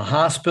 Eli's in the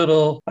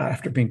hospital.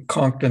 After being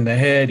conked in the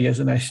head, he has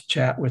a nice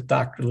chat with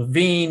Dr.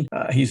 Levine.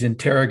 He's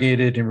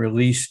interrogated and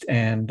released,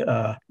 and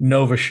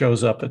Nova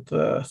shows up at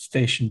the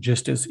station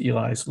just as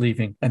Eli's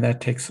leaving. And that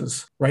takes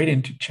us right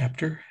into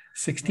chapter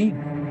 16.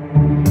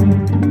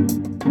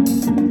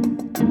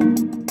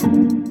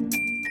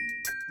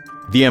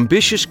 The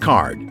Ambitious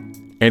Card,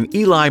 an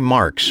Eli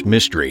Marks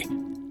mystery.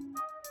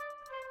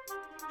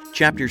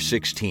 Chapter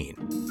 16.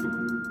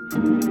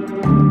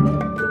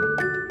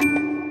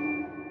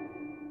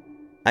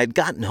 I'd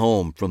gotten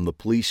home from the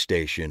police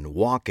station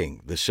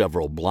walking the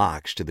several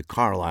blocks to the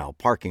Carlisle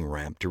parking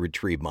ramp to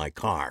retrieve my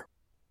car.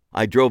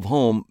 I drove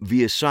home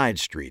via side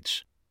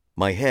streets,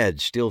 my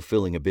head still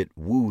feeling a bit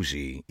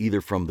woozy,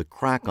 either from the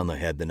crack on the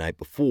head the night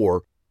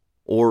before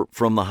or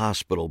from the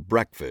hospital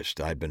breakfast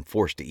I'd been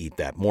forced to eat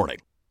that morning.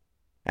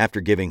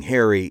 After giving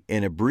Harry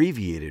an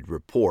abbreviated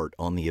report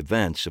on the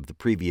events of the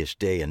previous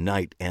day and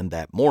night and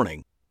that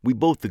morning, we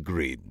both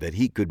agreed that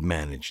he could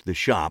manage the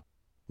shop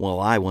while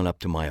I went up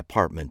to my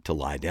apartment to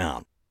lie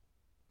down,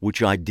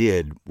 which I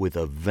did with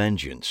a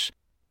vengeance,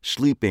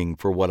 sleeping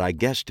for what I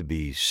guessed to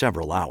be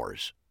several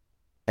hours.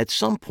 At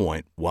some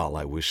point while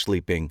I was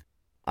sleeping,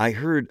 I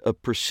heard a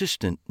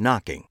persistent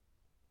knocking.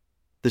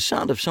 The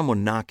sound of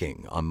someone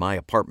knocking on my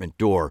apartment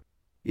door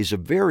is a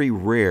very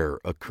rare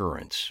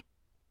occurrence.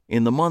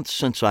 In the months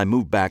since I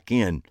moved back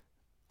in,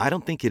 I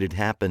don't think it had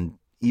happened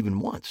even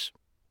once.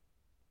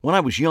 When I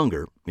was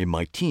younger, in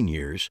my teen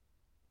years,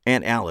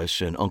 Aunt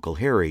Alice and Uncle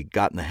Harry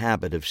got in the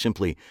habit of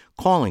simply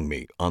calling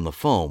me on the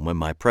phone when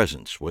my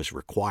presence was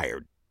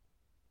required.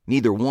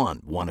 Neither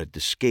one wanted to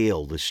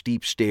scale the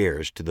steep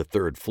stairs to the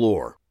third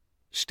floor,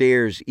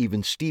 stairs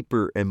even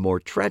steeper and more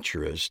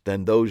treacherous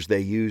than those they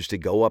used to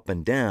go up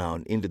and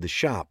down into the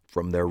shop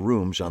from their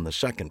rooms on the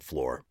second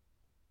floor.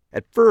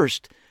 At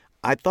first,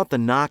 I thought the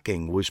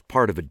knocking was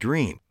part of a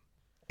dream.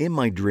 In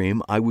my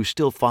dream, I was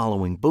still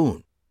following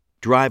Boone,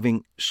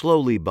 driving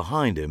slowly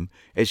behind him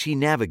as he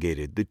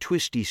navigated the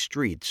twisty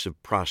streets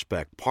of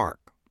Prospect Park.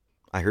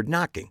 I heard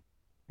knocking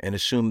and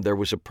assumed there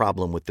was a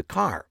problem with the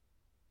car.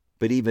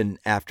 But even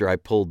after I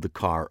pulled the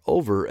car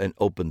over and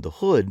opened the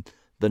hood,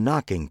 the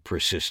knocking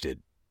persisted.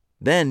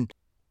 Then,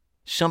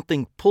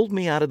 something pulled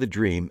me out of the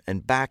dream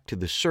and back to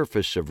the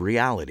surface of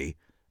reality,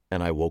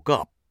 and I woke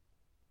up.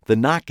 The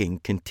knocking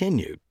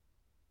continued,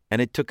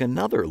 and it took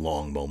another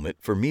long moment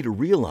for me to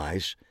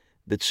realize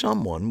that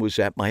someone was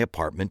at my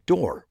apartment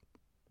door.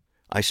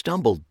 I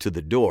stumbled to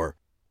the door,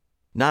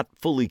 not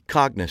fully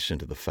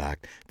cognizant of the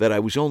fact that I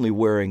was only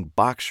wearing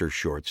boxer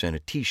shorts and a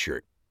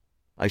t-shirt.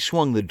 I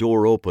swung the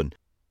door open,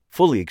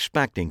 fully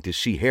expecting to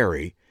see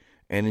Harry,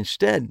 and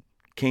instead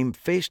came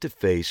face to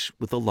face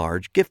with a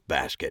large gift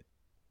basket.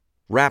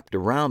 Wrapped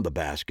around the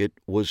basket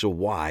was a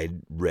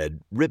wide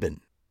red ribbon.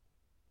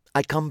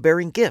 "I come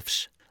bearing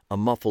gifts," a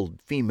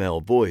muffled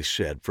female voice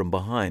said from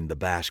behind the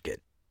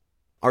basket.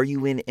 "Are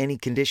you in any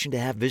condition to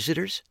have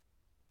visitors?"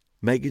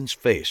 Megan's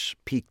face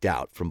peeked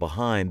out from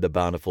behind the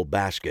bountiful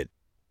basket,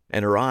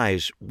 and her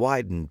eyes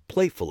widened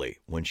playfully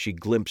when she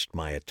glimpsed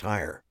my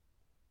attire.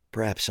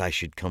 "Perhaps I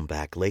should come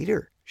back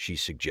later," she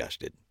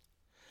suggested.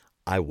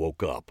 I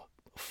woke up,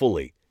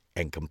 fully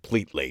and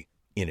completely,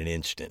 in an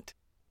instant.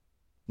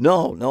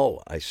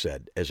 No, I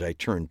said as I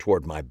turned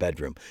toward my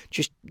bedroom.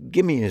 "Just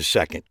give me a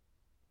second."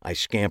 I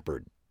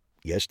scampered.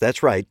 Yes,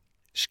 that's right,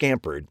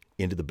 scampered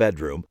into the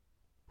bedroom,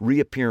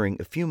 reappearing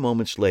a few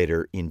moments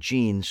later in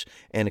jeans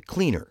and a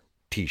cleaner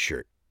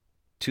t-shirt.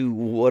 To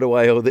what do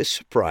I owe this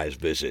surprise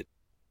visit?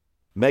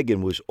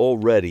 Megan was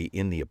already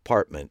in the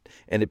apartment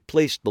and had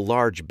placed the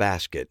large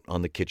basket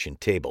on the kitchen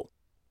table.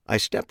 I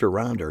stepped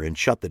around her and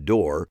shut the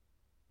door,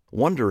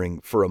 wondering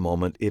for a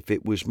moment if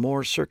it was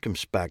more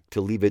circumspect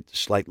to leave it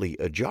slightly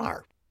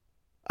ajar.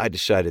 I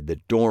decided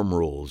that dorm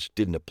rules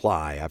didn't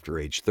apply after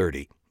age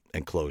 30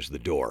 and closed the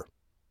door.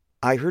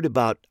 "I heard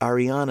about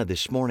Ariana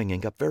this morning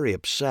and got very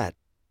upset,"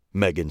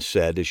 Megan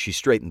said as she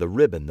straightened the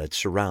ribbon that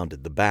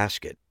surrounded the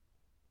basket.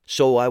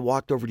 "So I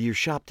walked over to your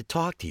shop to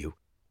talk to you.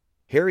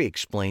 Harry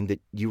explained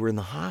that you were in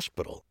the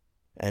hospital,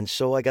 and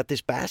so I got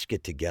this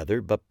basket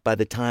together, but by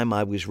the time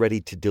I was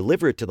ready to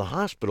deliver it to the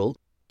hospital,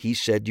 he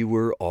said you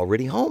were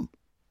already home.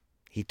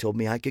 He told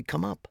me I could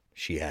come up,"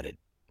 she added.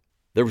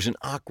 There was an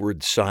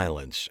awkward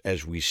silence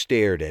as we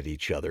stared at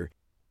each other,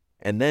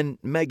 and then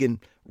Megan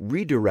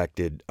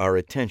redirected our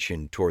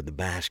attention toward the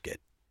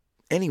basket.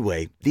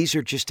 "Anyway, these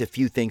are just a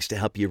few things to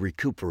help you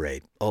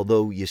recuperate,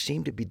 although you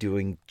seem to be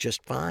doing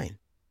just fine.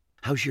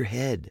 How's your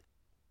head?"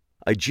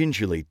 I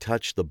gingerly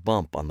touched the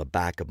bump on the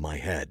back of my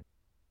head.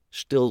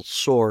 Still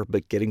sore,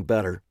 but getting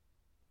better.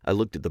 I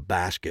looked at the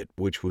basket,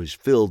 which was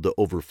filled to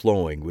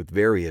overflowing with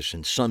various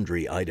and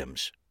sundry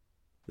items.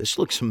 "This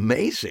looks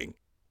amazing."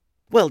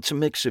 "Well, it's a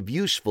mix of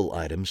useful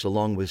items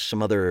along with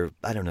some other,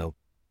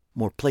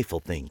 more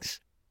playful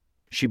things."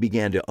 She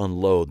began to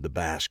unload the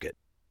basket.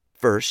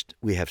 "First,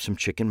 we have some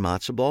chicken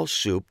matzo ball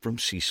soup from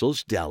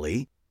Cecil's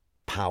Deli.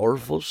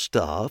 Powerful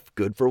stuff,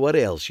 good for what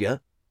ails you."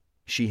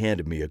 She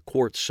handed me a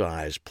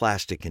quart-sized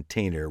plastic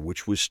container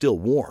which was still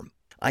warm.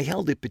 I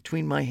held it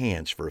between my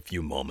hands for a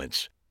few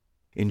moments,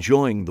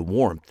 enjoying the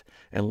warmth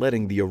and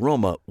letting the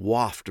aroma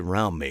waft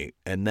around me,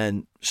 and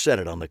then set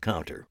it on the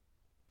counter.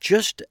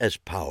 "Just as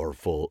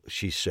powerful,"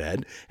 she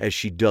said as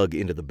she dug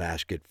into the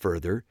basket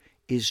further,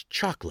 "is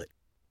chocolate.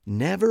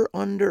 Never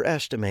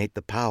underestimate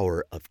the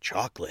power of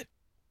chocolate."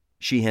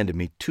 She handed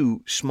me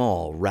 2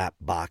 small wrap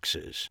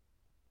boxes.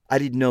 "I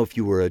didn't know if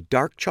you were a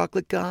dark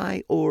chocolate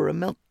guy or a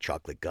milk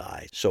chocolate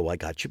guy, so I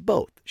got you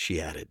both,"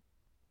 she added.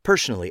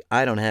 "Personally,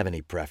 I don't have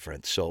any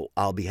preference, so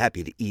I'll be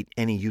happy to eat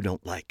any you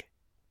don't like."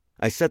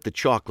 I set the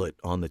chocolate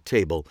on the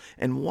table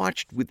and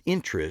watched with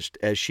interest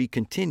as she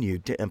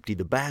continued to empty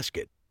the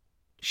basket.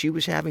 She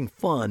was having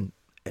fun,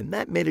 and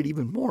that made it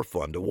even more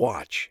fun to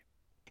watch.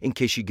 "In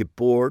case you get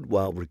bored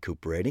while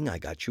recuperating, I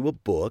got you a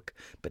book,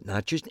 but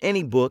not just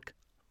any book,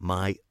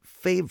 my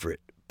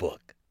favorite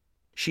book."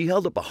 She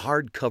held up a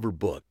hardcover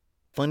book.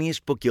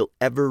 "Funniest book you'll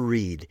ever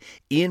read.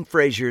 Ian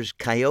Fraser's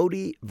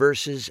Coyote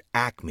vs.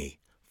 Acme.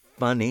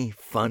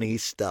 Funny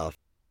stuff."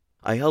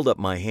 I held up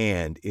my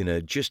hand in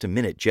a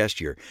just-a-minute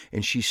gesture,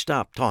 and she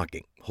stopped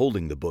talking,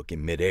 holding the book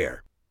in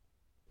midair.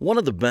 One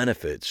of the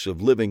benefits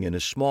of living in a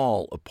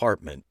small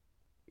apartment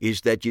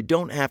is that you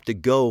don't have to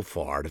go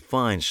far to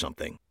find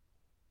something.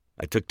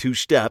 I took 2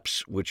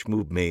 steps, which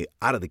moved me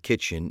out of the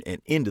kitchen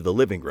and into the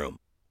living room.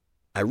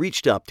 I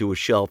reached up to a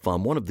shelf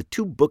on one of the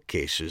 2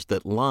 bookcases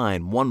that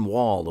line one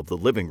wall of the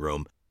living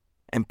room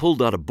and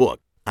pulled out a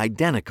book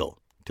identical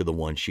to the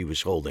one she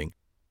was holding,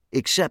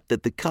 except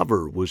that the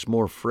cover was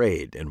more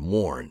frayed and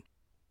worn.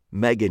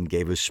 Megan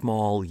gave a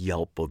small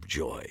yelp of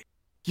joy.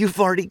 "You've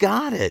already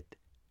got it."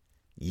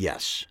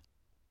 "Yes."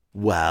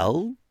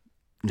 "Well,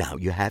 now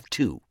you have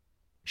 2.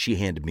 She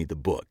handed me the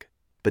book.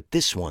 "But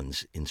this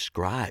one's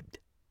inscribed."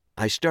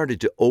 I started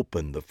to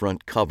open the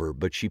front cover,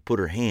 but she put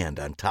her hand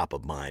on top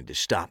of mine to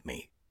stop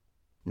me.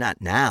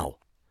 "Not now.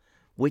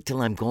 Wait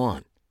till I'm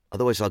gone.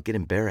 Otherwise I'll get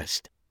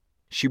embarrassed."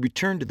 She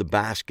returned to the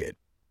basket,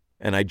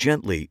 and I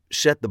gently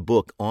set the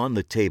book on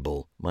the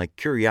table, my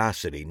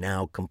curiosity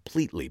now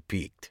completely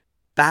piqued.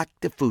 Back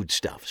to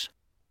foodstuffs.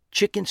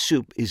 Chicken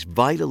soup is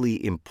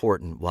vitally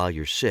important while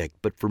you're sick,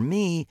 but for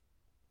me,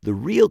 the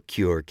real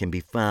cure can be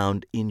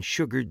found in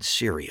sugared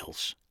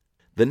cereals.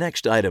 The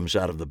next items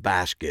out of the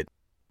basket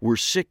were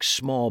 6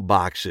 small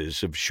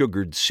boxes of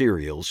sugared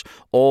cereals,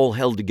 all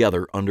held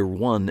together under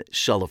one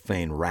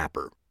cellophane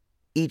wrapper.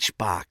 Each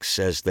box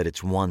says that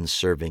it's 1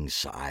 serving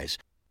size,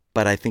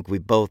 but I think we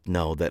both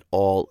know that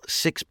all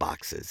 6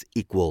 boxes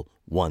equal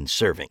 1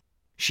 serving.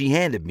 She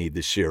handed me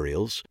the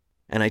cereals,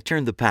 and I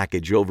turned the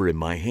package over in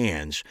my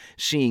hands,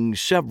 seeing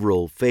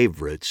several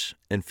favorites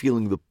and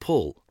feeling the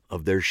pull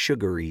of their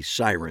sugary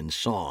siren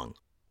song.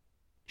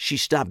 She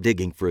stopped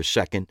digging for a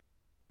second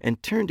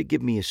and turned to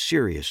give me a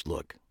serious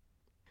look.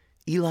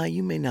 "Eli,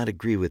 you may not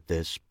agree with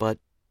this, but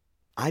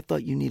I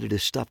thought you needed a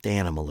stuffed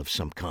animal of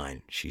some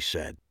kind," she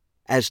said,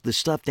 "as the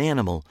stuffed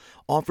animal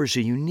offers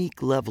a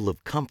unique level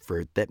of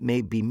comfort that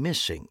may be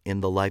missing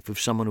in the life of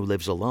someone who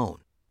lives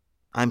alone.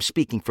 I'm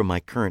speaking from my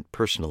current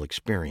personal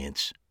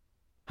experience.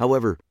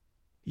 However,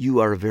 you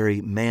are a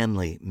very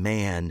manly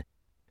man,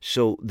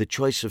 so the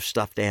choice of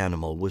stuffed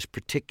animal was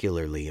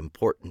particularly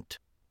important.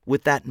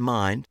 With that in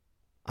mind,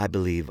 I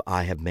believe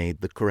I have made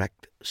the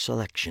correct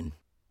selection."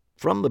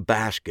 From the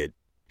basket,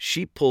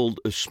 she pulled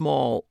a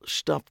small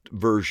stuffed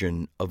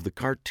version of the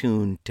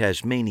cartoon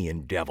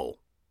Tasmanian Devil.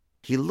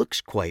 "He looks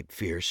quite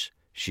fierce,"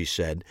 she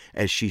said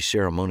as she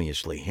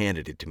ceremoniously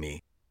handed it to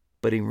me,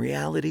 "but in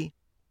reality,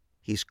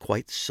 he's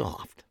quite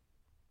soft.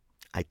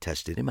 I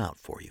tested him out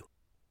for you."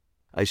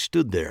 I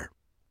stood there,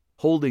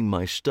 holding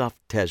my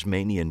stuffed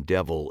Tasmanian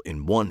Devil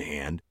in one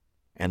hand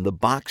and the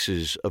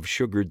boxes of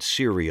sugared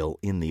cereal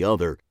in the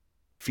other,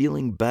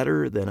 feeling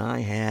better than I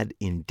had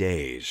in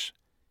days,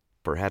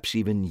 perhaps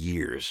even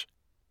years.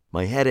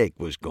 My headache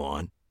was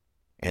gone,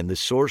 and the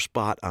sore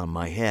spot on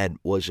my head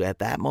was at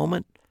that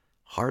moment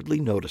hardly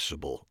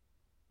noticeable.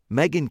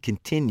 Megan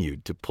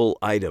continued to pull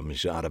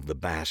items out of the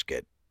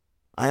basket.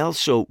 I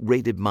also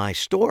raided my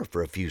store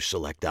for a few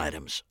select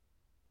items.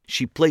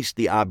 She placed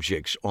the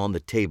objects on the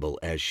table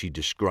as she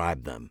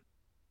described them.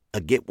 A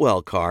get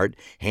well card,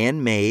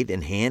 handmade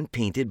and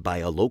hand-painted by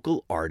a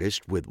local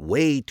artist with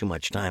way too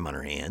much time on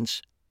her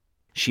hands.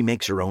 She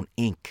makes her own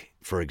ink,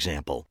 for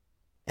example,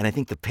 and I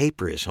think the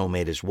paper is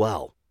homemade as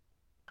well.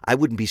 I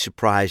wouldn't be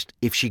surprised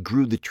if she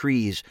grew the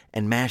trees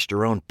and mashed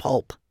her own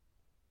pulp.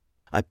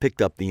 I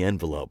picked up the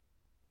envelope,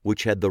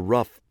 which had the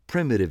rough,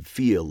 primitive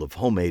feel of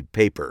homemade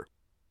paper.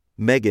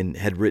 Megan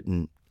had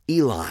written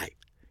Eli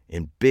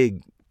in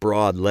big,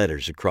 broad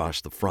letters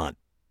across the front.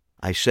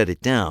 I set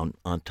it down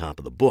on top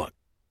of the book.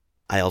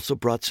 I also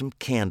brought some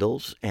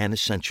candles and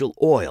essential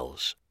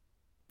oils.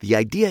 The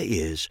idea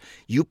is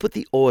you put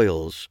the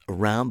oils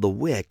around the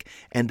wick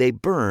and they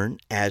burn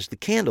as the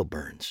candle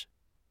burns.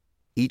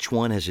 Each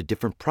one has a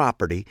different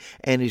property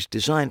and is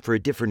designed for a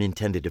different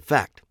intended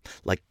effect,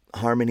 like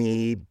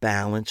harmony,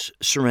 balance,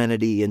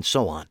 serenity, and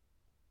so on.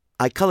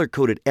 I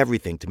color-coded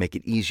everything to make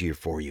it easier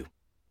for you.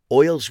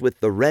 Oils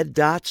with the red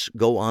dots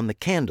go on the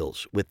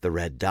candles with the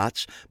red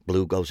dots.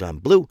 Blue goes on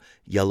blue.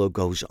 Yellow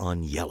goes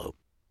on yellow.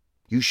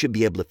 You should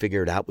be able to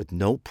figure it out with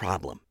no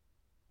problem.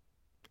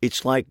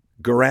 It's like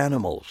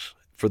Garanimals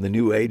for the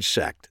New Age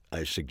sect,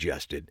 I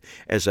suggested,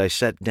 as I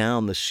set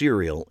down the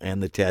cereal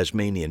and the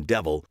Tasmanian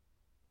Devil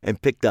and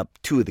picked up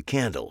 2 of the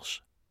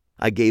candles.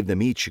 I gave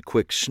them each a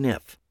quick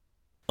sniff.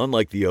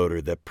 Unlike the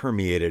odor that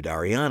permeated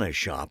Ariana's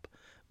shop,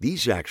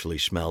 these actually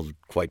smelled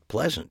quite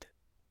pleasant.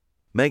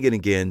 Megan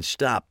again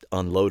stopped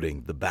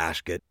unloading the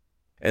basket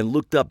and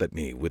looked up at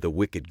me with a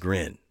wicked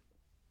grin.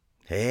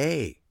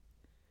 "Hey,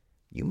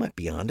 you might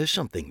be onto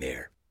something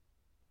there.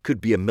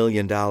 Could be $1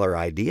 million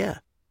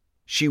idea."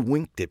 She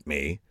winked at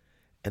me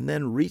and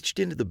then reached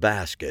into the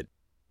basket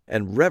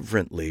and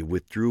reverently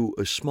withdrew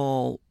a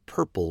small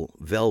purple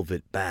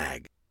velvet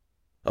bag.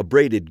 A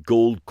braided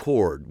gold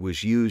cord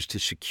was used to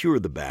secure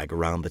the bag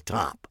around the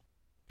top.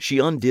 She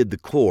undid the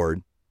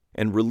cord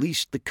and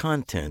released the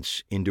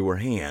contents into her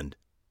hand,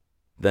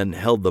 then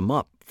held them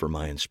up for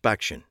my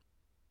inspection.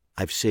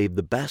 "I've saved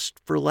the best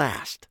for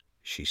last,"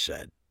 she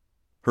said.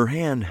 Her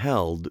hand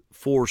held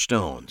 4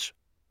 stones.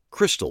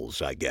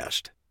 Crystals, I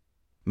guessed.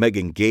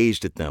 Megan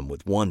gazed at them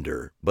with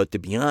wonder, but to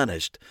be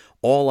honest,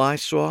 all I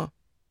saw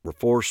were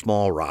 4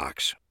 small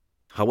rocks.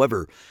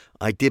 However,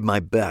 I did my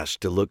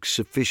best to look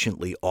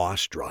sufficiently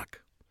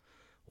awestruck.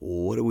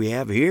 "What do we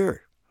have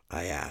here?"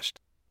 I asked.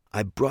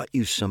 "I brought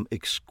you some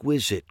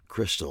exquisite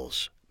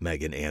crystals,"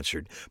 Megan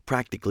answered,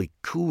 practically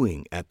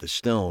cooing at the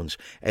stones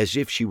as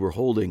if she were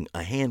holding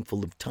a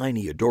handful of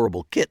tiny,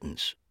 adorable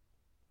kittens.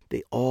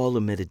 They all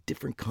emit a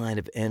different kind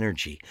of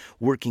energy,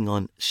 working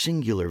on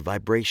singular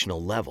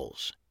vibrational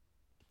levels.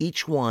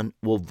 Each one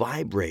will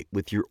vibrate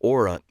with your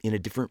aura in a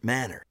different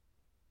manner.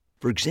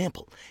 For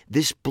example,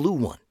 this blue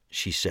one,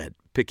 she said,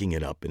 picking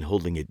it up and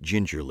holding it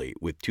gingerly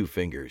with 2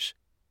 fingers,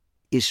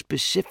 is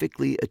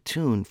specifically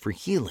attuned for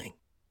healing.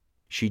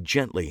 She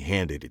gently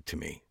handed it to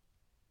me.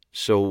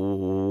 "So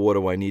what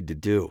do I need to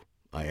do?"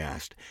 I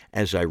asked,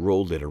 as I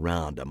rolled it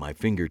around on my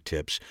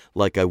fingertips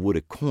like I would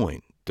a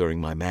coin during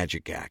my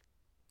magic act.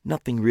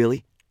 "Nothing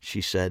really,"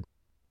 she said.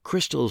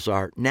 "Crystals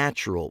are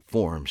natural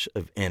forms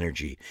of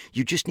energy.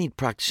 You just need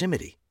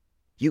proximity.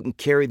 You can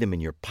carry them in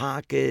your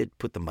pocket,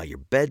 put them by your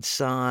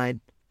bedside."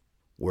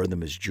 "Wear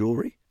them as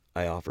jewelry?"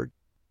 I offered.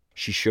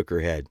 She shook her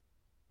head.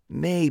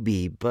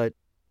 "Maybe, but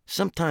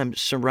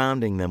sometimes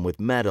surrounding them with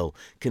metal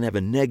can have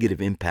a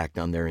negative impact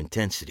on their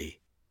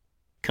intensity.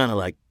 Kind of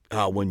like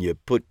how when you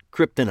put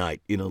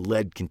kryptonite in a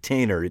lead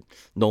container, it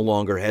no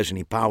longer has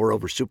any power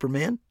over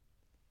Superman."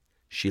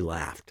 She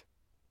laughed.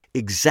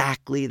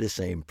 "Exactly the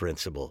same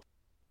principle."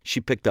 She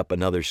picked up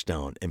another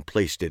stone and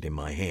placed it in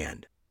my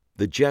hand.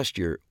 The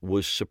gesture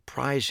was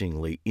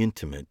surprisingly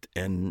intimate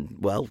and,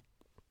 well,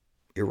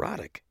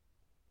 erotic.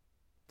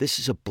 "This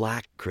is a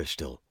black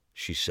crystal,"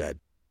 she said,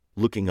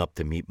 looking up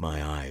to meet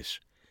my eyes.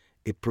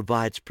 "It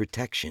provides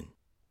protection."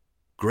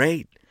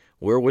 "Great.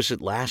 Where was it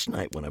last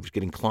night when I was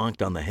getting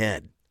clonked on the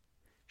head?"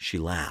 She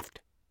laughed,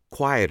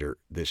 quieter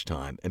this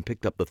time, and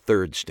picked up the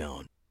 3rd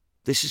stone.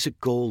 "This is a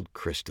gold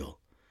crystal,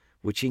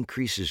 which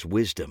increases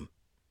wisdom."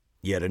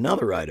 "Yet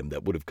another item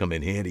that would have come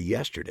in handy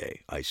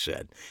yesterday," I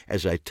said,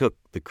 as I took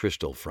the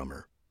crystal from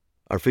her.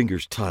 Our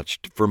fingers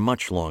touched for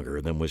much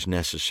longer than was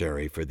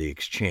necessary for the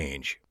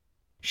exchange.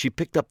 She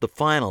picked up the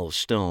final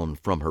stone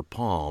from her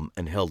palm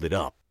and held it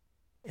up.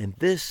 "And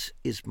this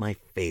is my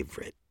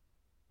favorite,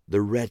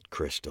 the red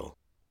crystal.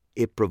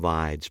 It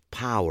provides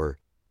power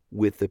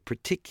with a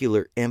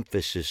particular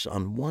emphasis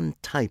on one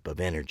type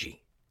of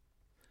energy."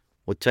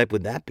 "What type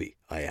would that be?"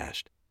 I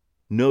asked,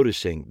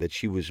 noticing that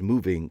she was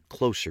moving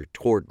closer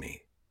toward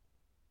me.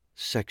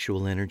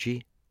 "Sexual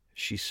energy,"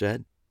 she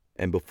said,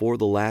 and before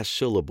the last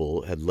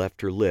syllable had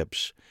left her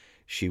lips,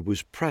 she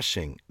was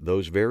pressing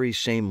those very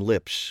same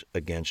lips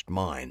against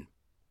mine.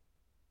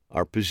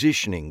 Our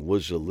positioning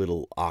was a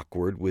little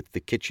awkward with the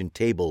kitchen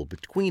table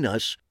between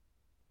us,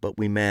 but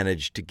we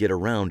managed to get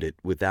around it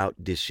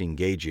without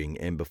disengaging,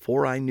 and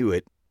before I knew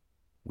it,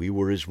 we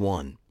were as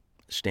one,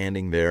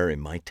 standing there in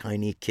my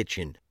tiny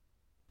kitchen,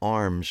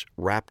 arms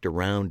wrapped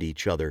around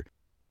each other,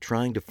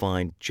 trying to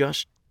find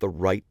just the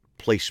right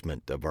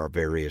placement of our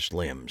various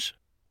limbs.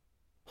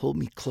 "Hold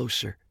me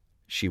closer,"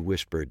 she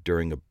whispered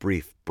during a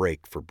brief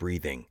break for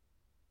breathing.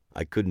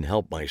 I couldn't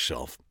help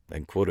myself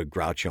and quoted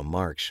Groucho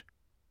Marx.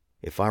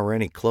 "If I were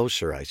any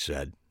closer," I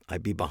said,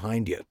 "I'd be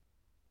behind you."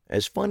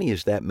 As funny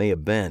as that may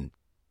have been,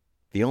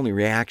 the only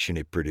reaction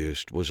it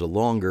produced was a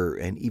longer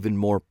and even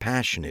more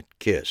passionate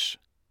kiss.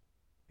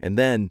 And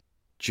then,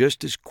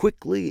 just as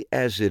quickly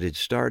as it had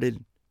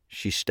started,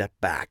 she stepped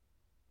back,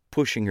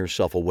 pushing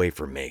herself away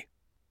from me.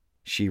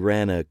 She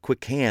ran a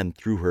quick hand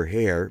through her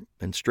hair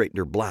and straightened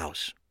her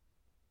blouse.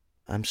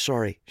 "I'm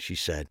sorry," she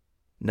said,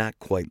 not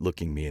quite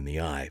looking me in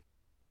the eye.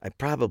 "I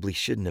probably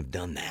shouldn't have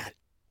done that."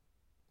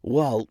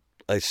 "Well,"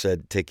 I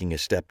said, taking a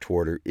step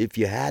toward her, "if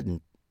you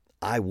hadn't,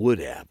 I would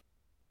have."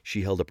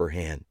 She held up her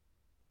hand.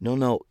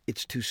 No,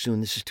 it's too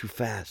soon. This is too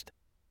fast.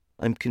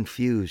 I'm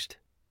confused."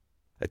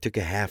 I took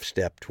a half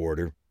step toward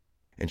her,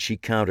 and she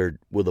countered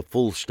with a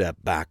full step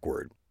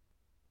backward.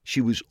 She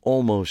was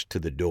almost to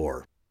the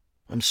door.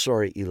 "I'm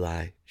sorry,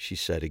 Eli," she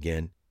said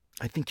again.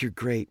 "I think you're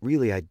great.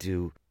 Really, I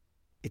do.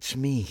 It's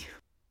me.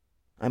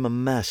 I'm a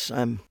mess.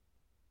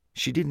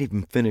 She didn't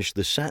even finish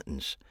the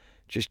sentence,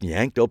 just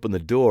yanked open the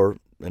door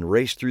and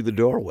raced through the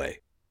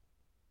doorway.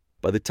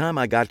 By the time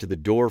I got to the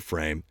door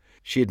frame,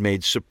 she had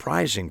made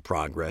surprising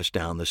progress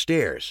down the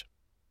stairs.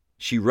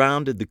 She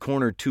rounded the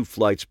corner 2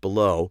 flights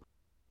below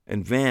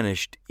and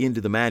vanished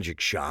into the magic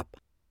shop,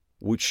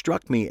 which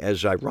struck me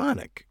as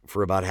ironic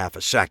for about half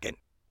a second.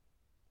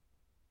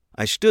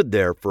 I stood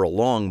there for a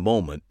long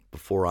moment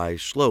before I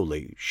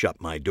slowly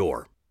shut my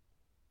door.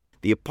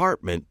 The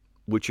apartment,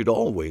 which had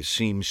always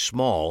seemed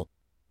small,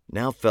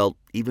 now felt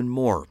even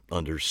more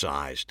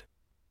undersized.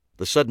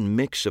 The sudden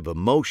mix of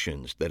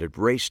emotions that had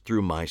raced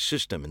through my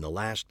system in the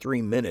last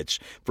 3 minutes,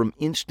 from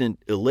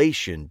instant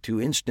elation to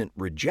instant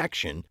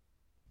rejection,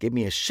 gave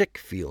me a sick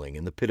feeling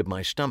in the pit of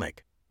my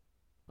stomach.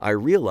 I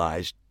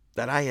realized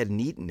that I hadn't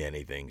eaten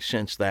anything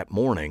since that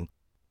morning,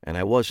 and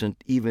I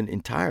wasn't even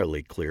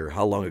entirely clear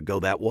how long ago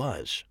that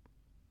was.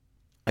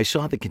 I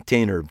saw the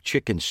container of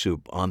chicken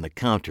soup on the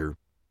counter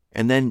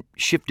and then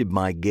shifted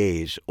my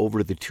gaze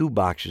over the 2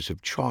 boxes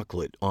of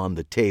chocolate on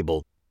the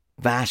table,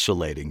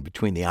 vacillating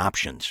between the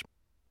options.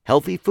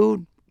 Healthy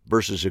food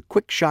versus a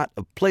quick shot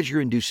of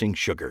pleasure-inducing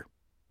sugar.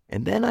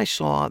 And then I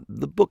saw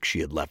the book she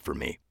had left for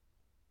me.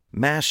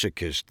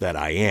 Masochist that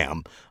I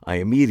am, I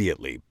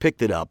immediately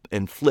picked it up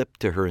and flipped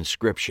to her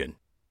inscription.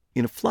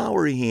 In a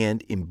flowery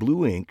hand in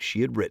blue ink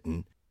she had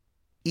written,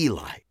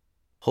 "Eli,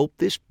 hope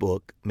this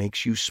book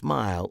makes you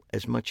smile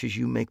as much as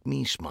you make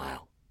me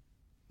smile.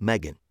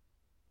 Megan."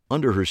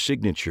 Under her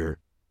signature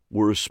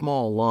were a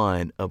small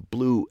line of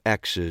blue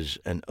X's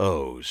and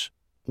O's,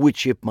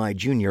 which, if my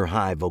junior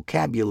high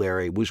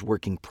vocabulary was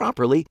working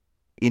properly,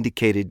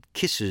 indicated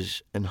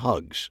kisses and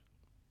hugs.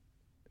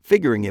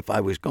 Figuring if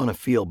I was going to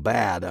feel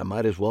bad, I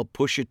might as well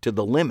push it to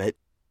the limit,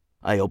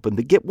 I opened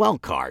the Get Well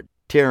card,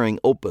 tearing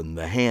open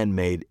the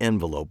handmade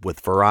envelope with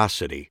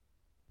ferocity.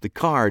 The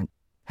card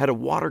had a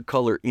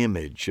watercolor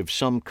image of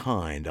some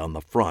kind on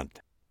the front,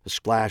 a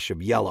splash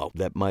of yellow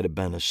that might have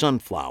been a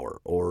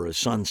sunflower or a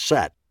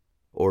sunset,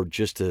 or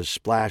just a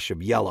splash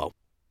of yellow.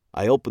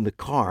 I opened the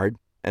card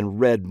and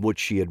read what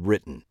she had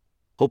written,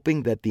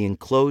 hoping that the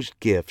enclosed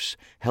gifts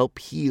help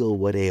heal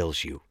what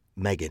ails you,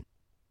 Megan.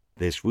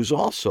 This was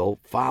also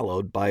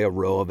followed by a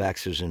row of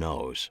X's and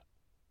O's.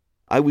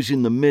 I was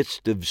in the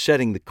midst of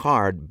setting the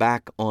card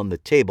back on the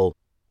table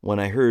when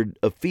I heard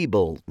a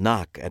feeble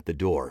knock at the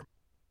door.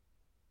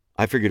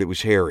 I figured it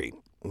was Harry,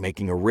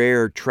 making a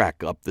rare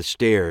trek up the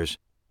stairs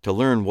to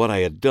learn what I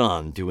had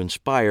done to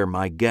inspire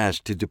my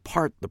guest to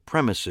depart the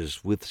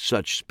premises with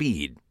such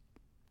speed.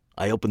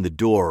 I opened the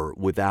door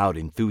without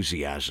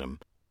enthusiasm,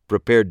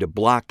 prepared to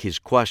block his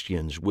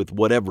questions with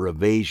whatever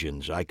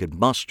evasions I could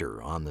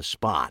muster on the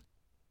spot.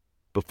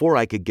 Before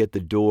I could get the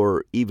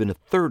door even a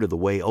third of the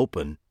way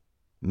open,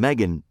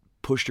 Megan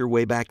pushed her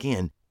way back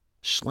in,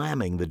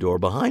 slamming the door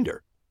behind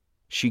her.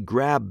 She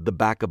grabbed the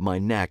back of my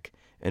neck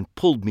and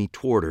pulled me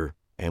toward her,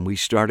 and we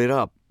started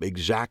up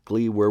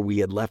exactly where we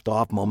had left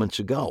off moments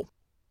ago.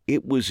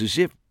 It was as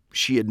if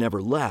she had never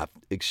left,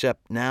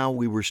 except now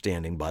we were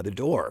standing by the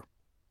door.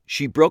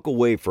 She broke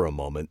away for a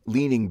moment,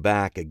 leaning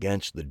back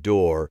against the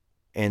door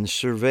and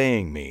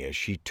surveying me as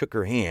she took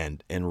her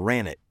hand and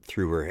ran it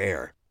through her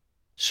hair.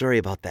 "Sorry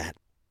about that.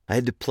 I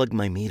had to plug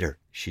my meter,"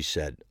 she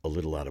said, a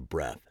little out of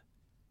breath.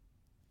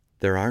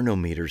 "There are no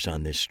meters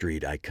on this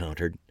street," I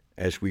countered,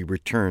 as we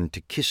returned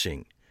to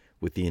kissing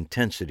with the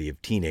intensity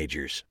of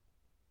teenagers.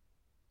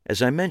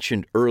 As I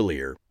mentioned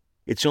earlier,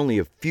 it's only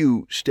a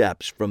few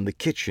steps from the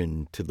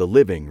kitchen to the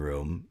living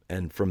room,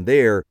 and from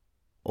there,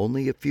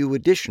 only a few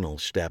additional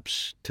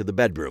steps to the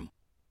bedroom.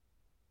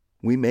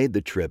 We made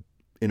the trip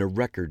in a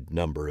record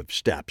number of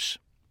steps,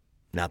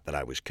 not that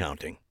I was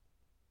counting.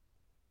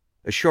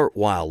 A short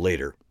while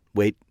later,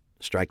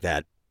 strike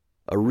that,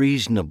 a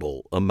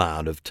reasonable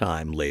amount of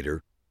time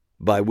later,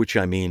 by which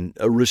I mean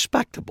a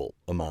respectable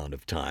amount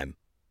of time,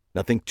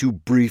 nothing too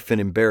brief and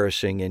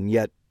embarrassing, and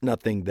yet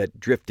nothing that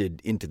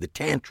drifted into the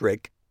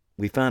tantric,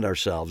 we found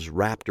ourselves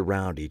wrapped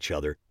around each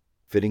other,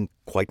 fitting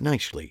quite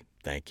nicely,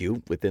 thank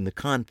you, within the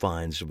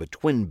confines of a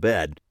twin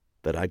bed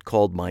that I'd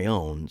called my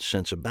own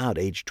since about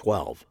age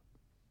 12.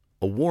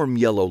 A warm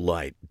yellow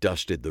light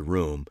dusted the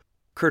room,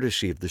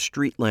 courtesy of the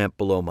street lamp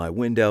below my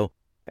window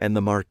and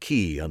the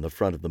marquee on the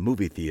front of the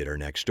movie theater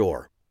next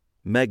door.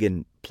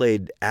 Megan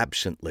played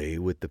absently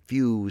with the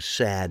few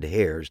sad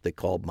hairs that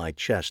called my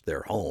chest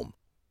their home.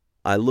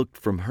 I looked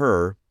from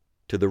her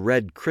to the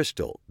red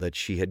crystal that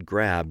she had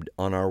grabbed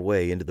on our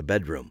way into the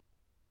bedroom.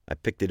 I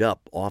picked it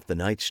up off the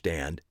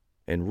nightstand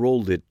and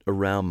rolled it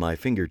around my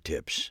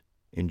fingertips,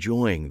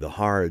 enjoying the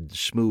hard,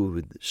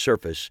 smooth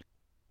surface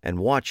and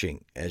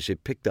watching as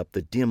it picked up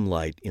the dim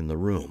light in the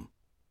room.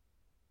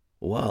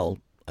 "Well,"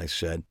 I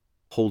said,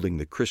 holding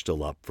the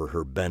crystal up for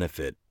her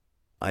benefit,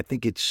 "I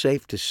think it's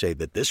safe to say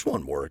that this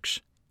one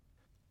works.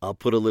 I'll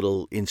put a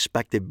little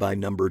inspected by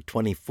number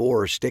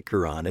 24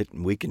 sticker on it,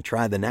 and we can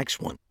try the next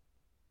one."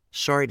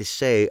 "Sorry to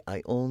say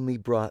I only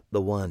brought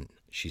the one,"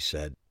 she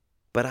said,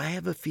 "but I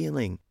have a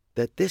feeling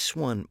that this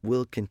one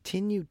will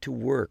continue to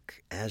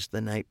work as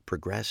the night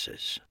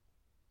progresses."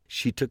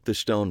 She took the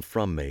stone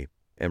from me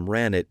and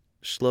ran it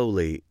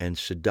slowly and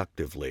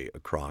seductively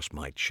across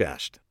my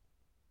chest.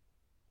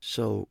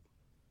 "So,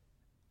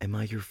 am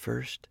I your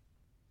first?"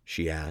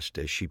 she asked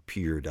as she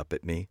peered up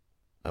at me.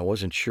 I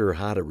wasn't sure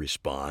how to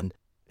respond,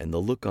 and the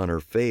look on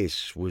her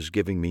face was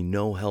giving me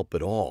no help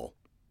at all.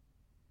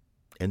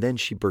 And then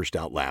she burst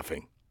out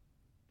laughing.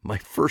 "My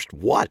first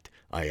what?"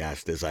 I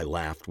asked as I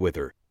laughed with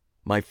her.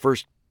 "My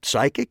first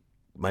psychic?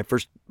 My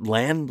first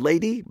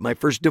landlady? My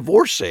first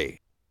divorcee?"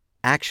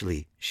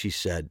 "Actually," she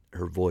said,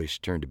 her voice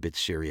turned a bit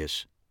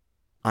serious,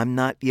 "I'm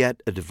not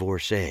yet a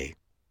divorcee.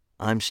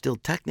 I'm still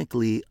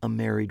technically a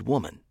married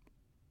woman."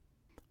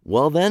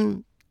 "Well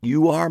then,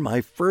 you are my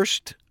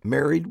first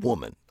married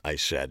woman," I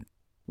said,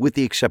 "with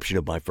the exception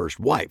of my first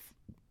wife,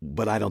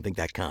 but I don't think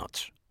that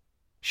counts."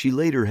 She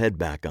laid her head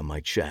back on my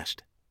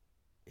chest.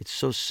 "It's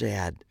so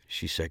sad,"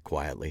 she said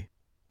quietly.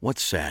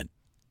 "What's sad?"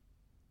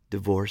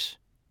 "Divorce.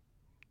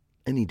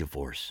 Any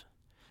divorce.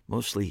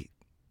 Mostly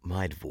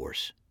my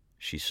divorce,"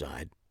 she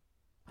sighed.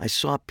 "I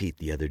saw Pete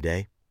the other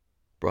day.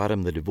 Brought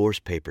him the divorce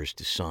papers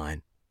to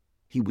sign.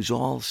 He was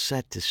all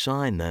set to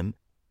sign them,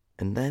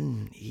 and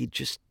then he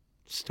just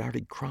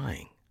started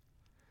crying.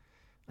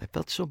 I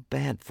felt so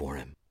bad for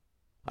him.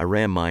 I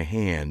ran my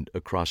hand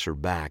across her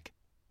back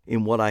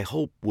in what I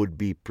hope would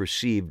be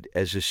perceived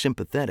as a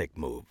sympathetic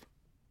move.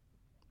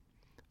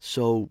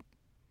 So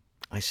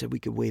I said we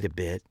could wait a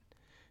bit,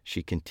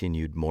 she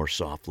continued more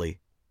softly.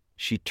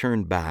 She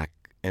turned back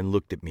and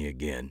looked at me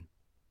again.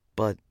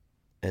 But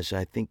as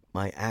I think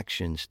my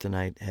actions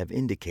tonight have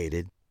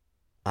indicated,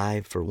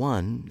 I, for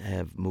one,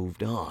 have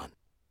moved on.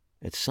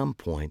 At some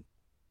point,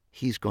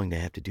 he's going to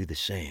have to do the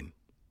same.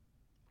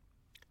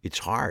 It's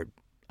hard,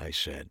 I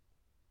said.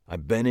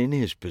 I've been in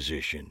his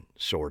position,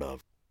 sort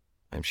of.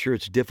 I'm sure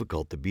it's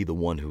difficult to be the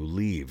one who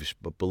leaves,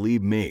 but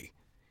believe me,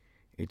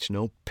 it's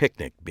no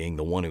picnic being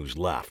the one who's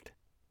left.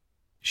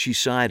 She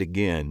sighed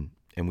again,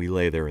 and we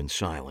lay there in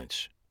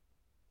silence.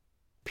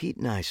 Pete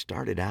and I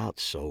started out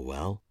so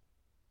well.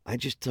 I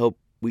just hope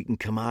we can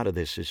come out of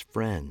this as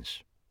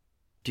friends.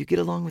 Do you get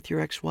along with your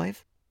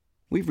ex-wife?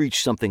 We've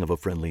reached something of a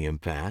friendly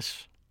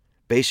impasse.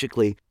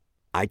 Basically,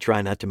 I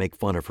try not to make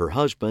fun of her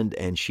husband,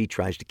 and she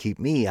tries to keep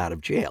me out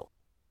of jail.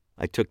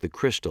 I took the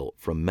crystal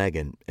from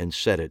Megan and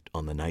set it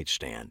on the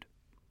nightstand.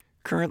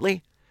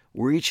 Currently,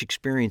 we're each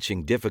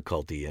experiencing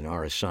difficulty in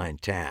our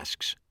assigned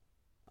tasks.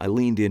 I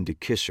leaned in to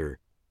kiss her,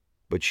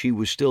 but she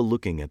was still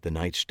looking at the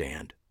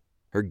nightstand.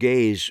 Her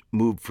gaze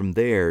moved from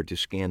there to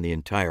scan the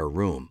entire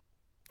room.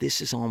 This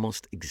is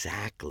almost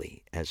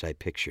exactly as I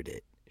pictured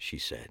it, she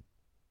said.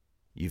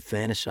 You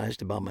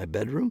fantasized about my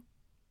bedroom?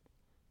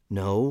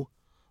 No.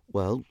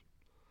 Well,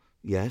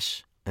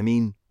 yes.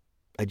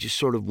 I just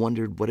sort of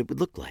wondered what it would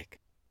look like.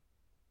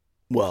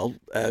 Well,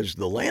 as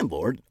the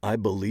landlord, I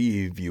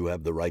believe you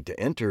have the right to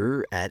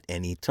enter at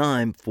any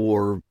time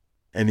for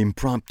an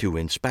impromptu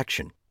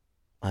inspection.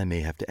 I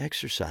may have to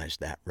exercise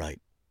that right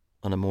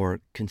on a more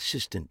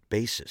consistent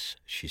basis,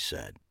 she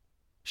said.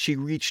 She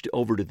reached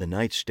over to the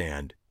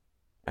nightstand,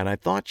 and I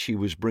thought she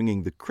was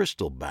bringing the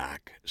crystal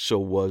back, so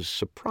was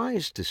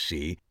surprised to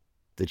see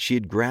that she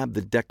had grabbed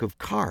the deck of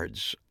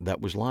cards that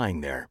was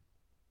lying there.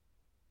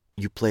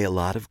 You play a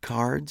lot of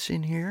cards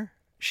in here?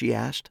 She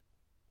asked.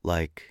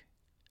 Like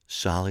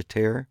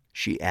solitaire,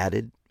 she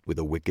added with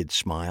a wicked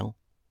smile.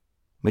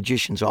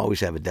 Magicians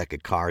always have a deck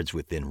of cards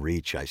within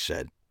reach, I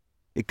said.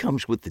 It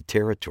comes with the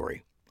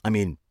territory.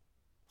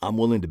 I'm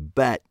willing to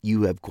bet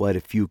you have quite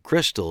a few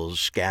crystals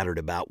scattered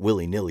about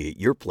willy-nilly at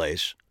your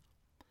place.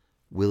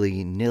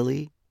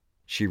 Willy-nilly?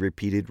 She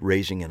repeated,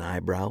 raising an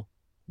eyebrow.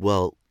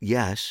 Well,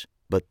 yes,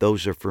 but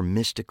those are for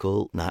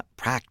mystical, not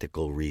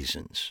practical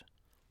reasons.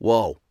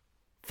 Whoa,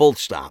 full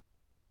stop.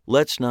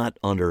 Let's not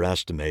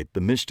underestimate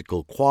the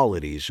mystical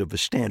qualities of a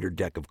standard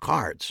deck of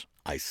cards,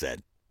 I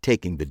said,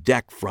 taking the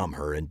deck from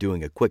her and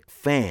doing a quick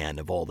fan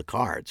of all the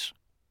cards.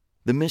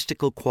 The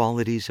mystical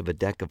qualities of a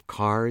deck of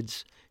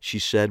cards, she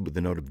said with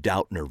a note of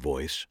doubt in her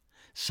voice,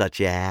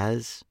 such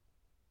as...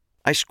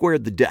 I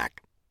squared the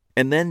deck,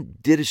 and then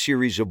did a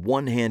series of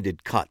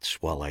one-handed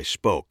cuts while I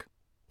spoke.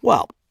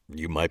 Well,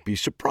 you might be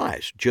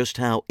surprised just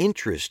how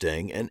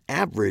interesting an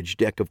average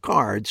deck of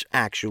cards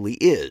actually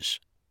is.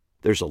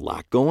 There's a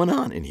lot going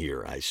on in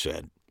here, I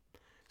said.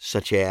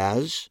 Such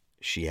as?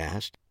 She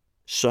asked.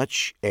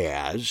 Such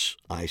as,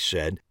 I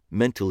said,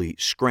 mentally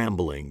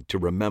scrambling to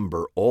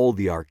remember all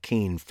the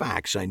arcane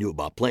facts I knew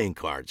about playing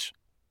cards.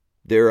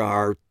 There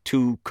are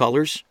 2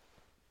 colors,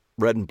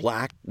 red and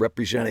black,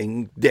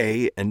 representing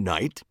day and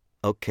night.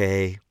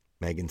 Okay,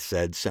 Megan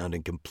said,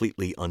 sounding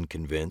completely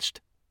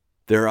unconvinced.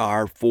 There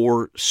are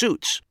 4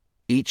 suits,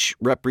 each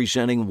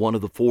representing one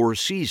of the 4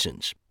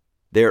 seasons.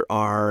 There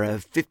are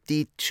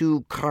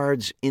 52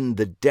 cards in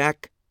the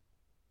deck,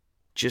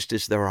 just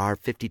as there are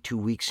 52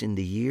 weeks in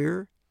the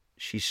year,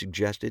 she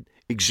suggested.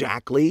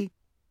 Exactly.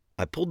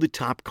 I pulled the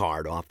top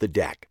card off the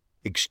deck,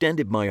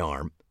 extended my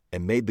arm,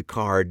 and made the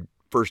card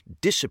first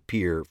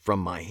disappear from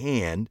my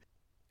hand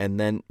and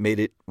then made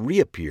it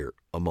reappear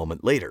a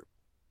moment later.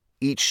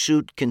 Each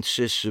suit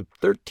consists of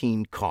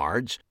 13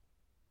 cards,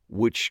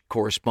 which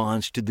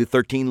corresponds to the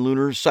 13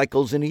 lunar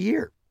cycles in a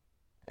year.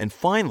 And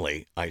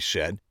finally, I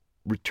said,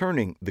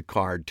 returning the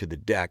card to the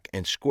deck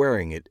and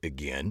squaring it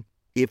again,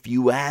 if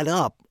you add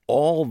up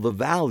all the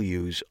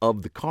values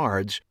of the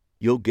cards,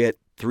 you'll get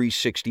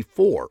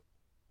 364.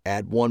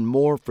 Add 1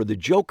 more for the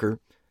Joker,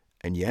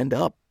 and you end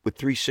up with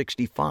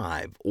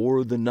 365,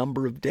 or the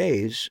number of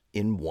days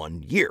in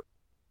 1 year.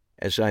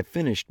 As I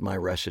finished my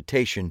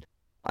recitation,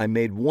 I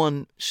made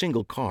 1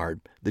 single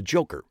card, the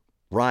Joker,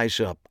 rise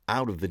up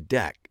out of the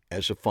deck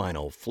as a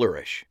final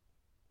flourish.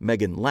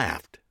 Megan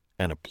laughed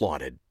and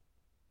applauded.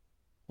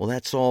 Well,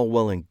 that's all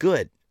well and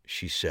good,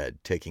 she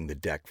said, taking the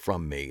deck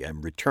from me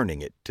and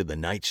returning it to the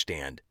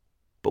nightstand.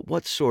 But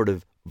what sort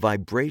of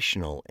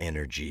vibrational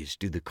energies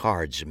do the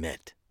cards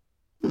emit?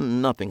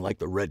 Nothing like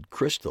the red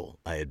crystal,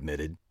 I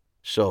admitted,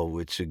 so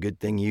it's a good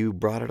thing you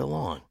brought it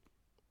along.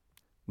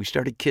 We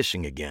started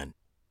kissing again,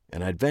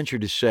 and I'd venture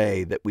to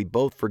say that we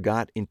both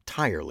forgot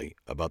entirely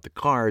about the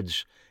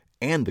cards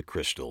and the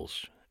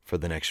crystals for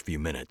the next few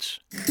minutes.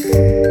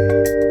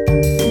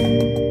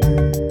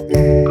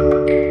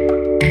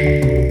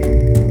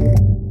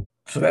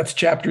 So That's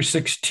chapter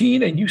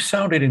 16, and you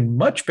sounded in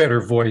much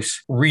better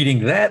voice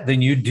reading that than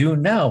you do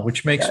now,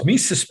 which makes me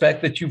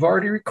suspect that you've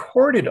already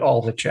recorded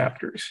all the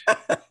chapters.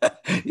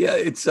 Yeah,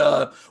 it's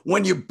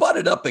when you butt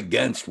it up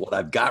against what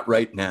I've got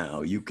right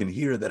now, you can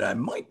hear that I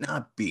might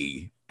not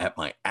be at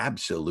my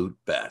absolute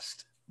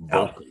best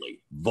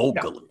vocally.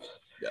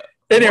 Yeah.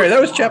 Anyway, that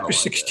was chapter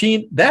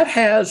 16. That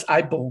has,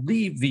 I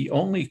believe, the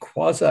only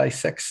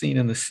quasi-sex scene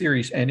in the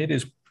series, and it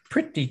is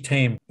pretty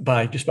tame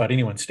by just about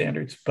anyone's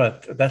standards,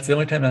 but that's the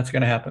only time that's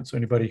going to happen. So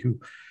anybody who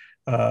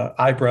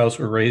eyebrows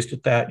were raised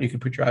at that, you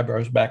can put your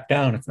eyebrows back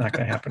down. It's not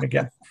going to happen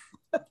again.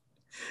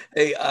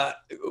 Hey,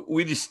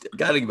 we just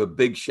got to give a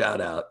big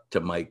shout out to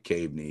Mike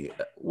Caveney.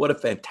 What a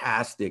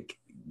fantastic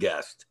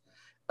guest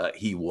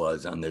he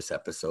was on this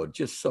episode.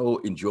 Just so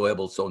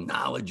enjoyable, so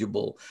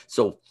knowledgeable,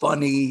 so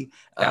funny.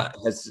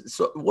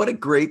 What a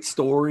great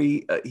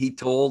story he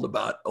told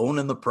about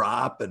owning the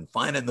prop and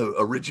finding the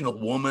original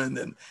woman.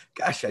 And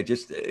gosh, I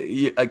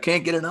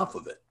can't get enough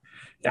of it.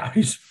 Yeah,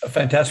 he's a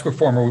fantastic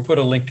performer. We put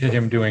a link to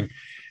him doing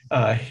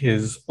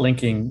his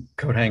linking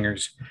coat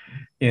hangers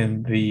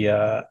in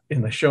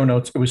the show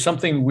notes. It was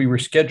something we were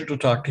scheduled to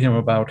talk to him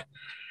about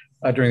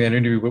during that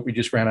interview, but we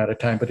just ran out of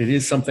time. But it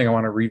is something I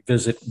want to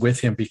revisit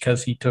with him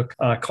because he took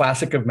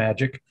Classic of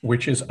Magic,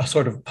 which is a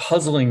sort of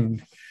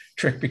puzzling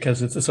trick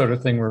because it's the sort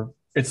of thing where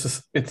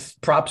it's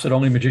props that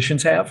only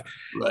magicians have,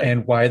 right?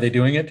 And why are they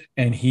doing it?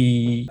 And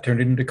he turned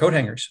it into coat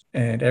hangers,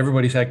 and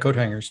everybody's had coat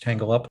hangers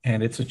tangle up,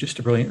 and it's just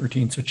a brilliant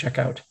routine. So check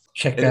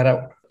that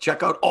out.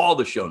 Check out all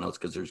the show notes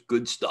because there's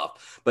good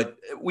stuff. But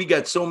we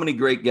got so many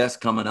great guests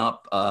coming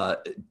up.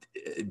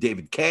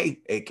 David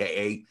Kay,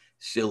 aka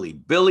Silly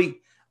Billy.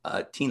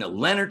 Tina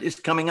Leonard is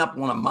coming up.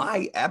 One of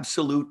my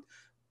absolute,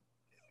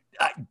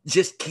 I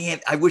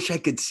wish I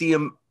could see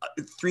him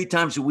 3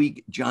 times a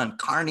week. John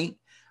Carney.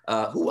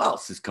 Who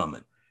else is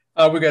coming?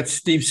 We got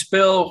Steve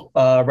Spill,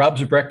 Rob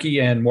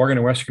Zabrecki, and Morgan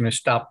and West are going to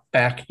stop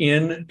back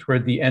in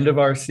toward the end of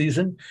our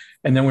season.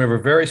 And then we have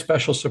a very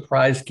special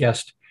surprise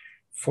guest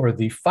for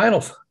the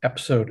final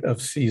episode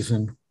of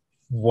season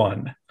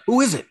 1. Who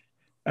is it?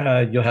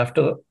 You'll have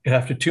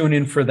to tune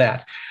in for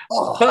that.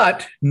 Oh.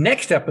 But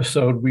next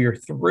episode, we are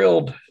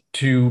thrilled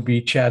to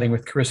be chatting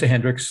with Carissa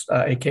Hendricks,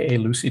 aka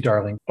Lucy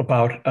Darling,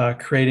 about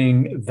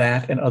creating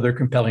that and other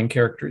compelling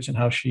characters and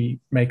how she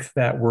makes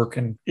that work.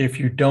 And if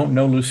you don't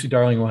know Lucy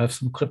Darling, we'll have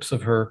some clips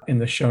of her in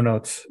the show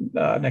notes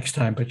next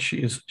time. But she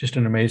is just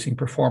an amazing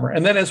performer.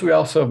 And then, as we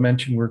also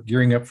mentioned, we're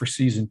gearing up for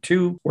season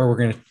 2, where we're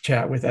going to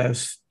chat with,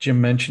 as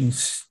Jim mentioned,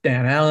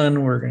 Stan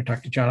Allen. We're going to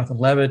talk to Jonathan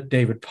Levitt,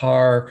 David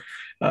Parr.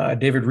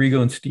 David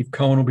Riegel and Steve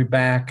Cohen will be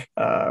back.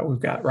 We've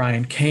got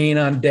Ryan Kane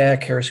on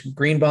deck, Harrison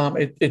Greenbaum.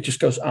 It just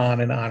goes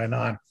on and on and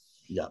on.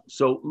 Yeah.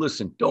 So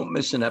listen, don't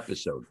miss an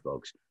episode,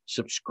 folks.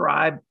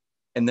 Subscribe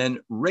and then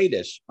rate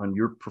us on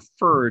your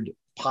preferred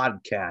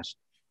podcast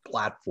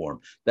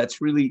platform.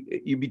 That's really,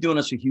 you'd be doing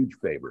us a huge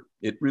favor.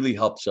 It really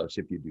helps us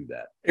if you do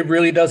that. It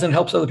really does, and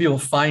helps other people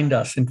find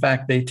us. In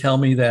fact, they tell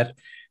me that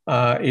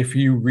if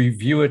you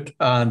review it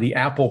on the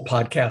Apple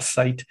podcast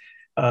site,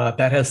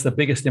 that has the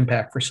biggest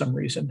impact for some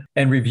reason.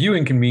 And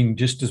reviewing can mean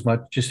just as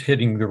much just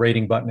hitting the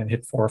rating button and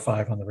hit 4 or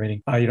 5 on the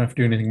rating. You don't have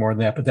to do anything more than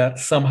that, but that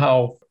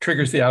somehow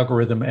triggers the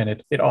algorithm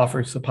and it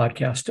offers the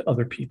podcast to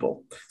other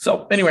people.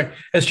 So anyway,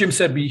 as Jim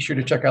said, be sure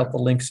to check out the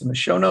links in the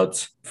show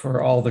notes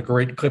for all the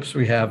great clips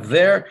we have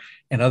there.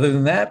 And other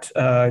than that,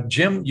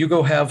 Jim, you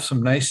go have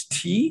some nice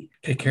tea.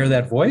 Take care of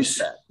that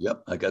voice.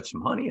 Yep. I got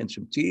some honey and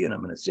some tea, and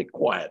I'm going to sit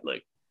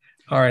quietly.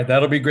 All right.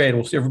 That'll be great.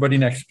 We'll see everybody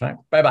next time.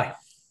 Bye-bye.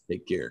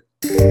 Take care.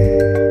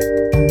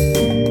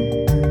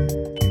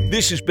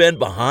 This has been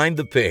Behind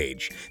the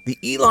Page, the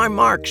Eli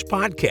Marks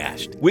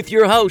podcast, with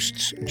your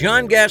hosts,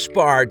 John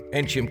Gaspard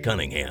and Jim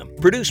Cunningham.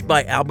 Produced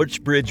by Alberts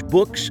Bridge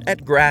Books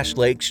at Grass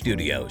Lake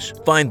Studios.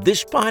 Find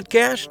this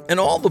podcast and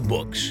all the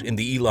books in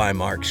the Eli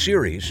Marks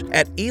series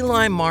at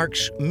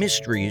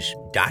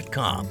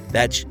EliMarksMysteries.com.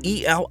 That's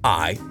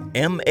ELIMARKS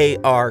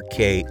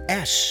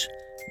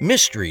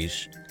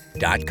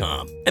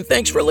Mysteries.com. And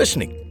thanks for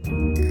listening.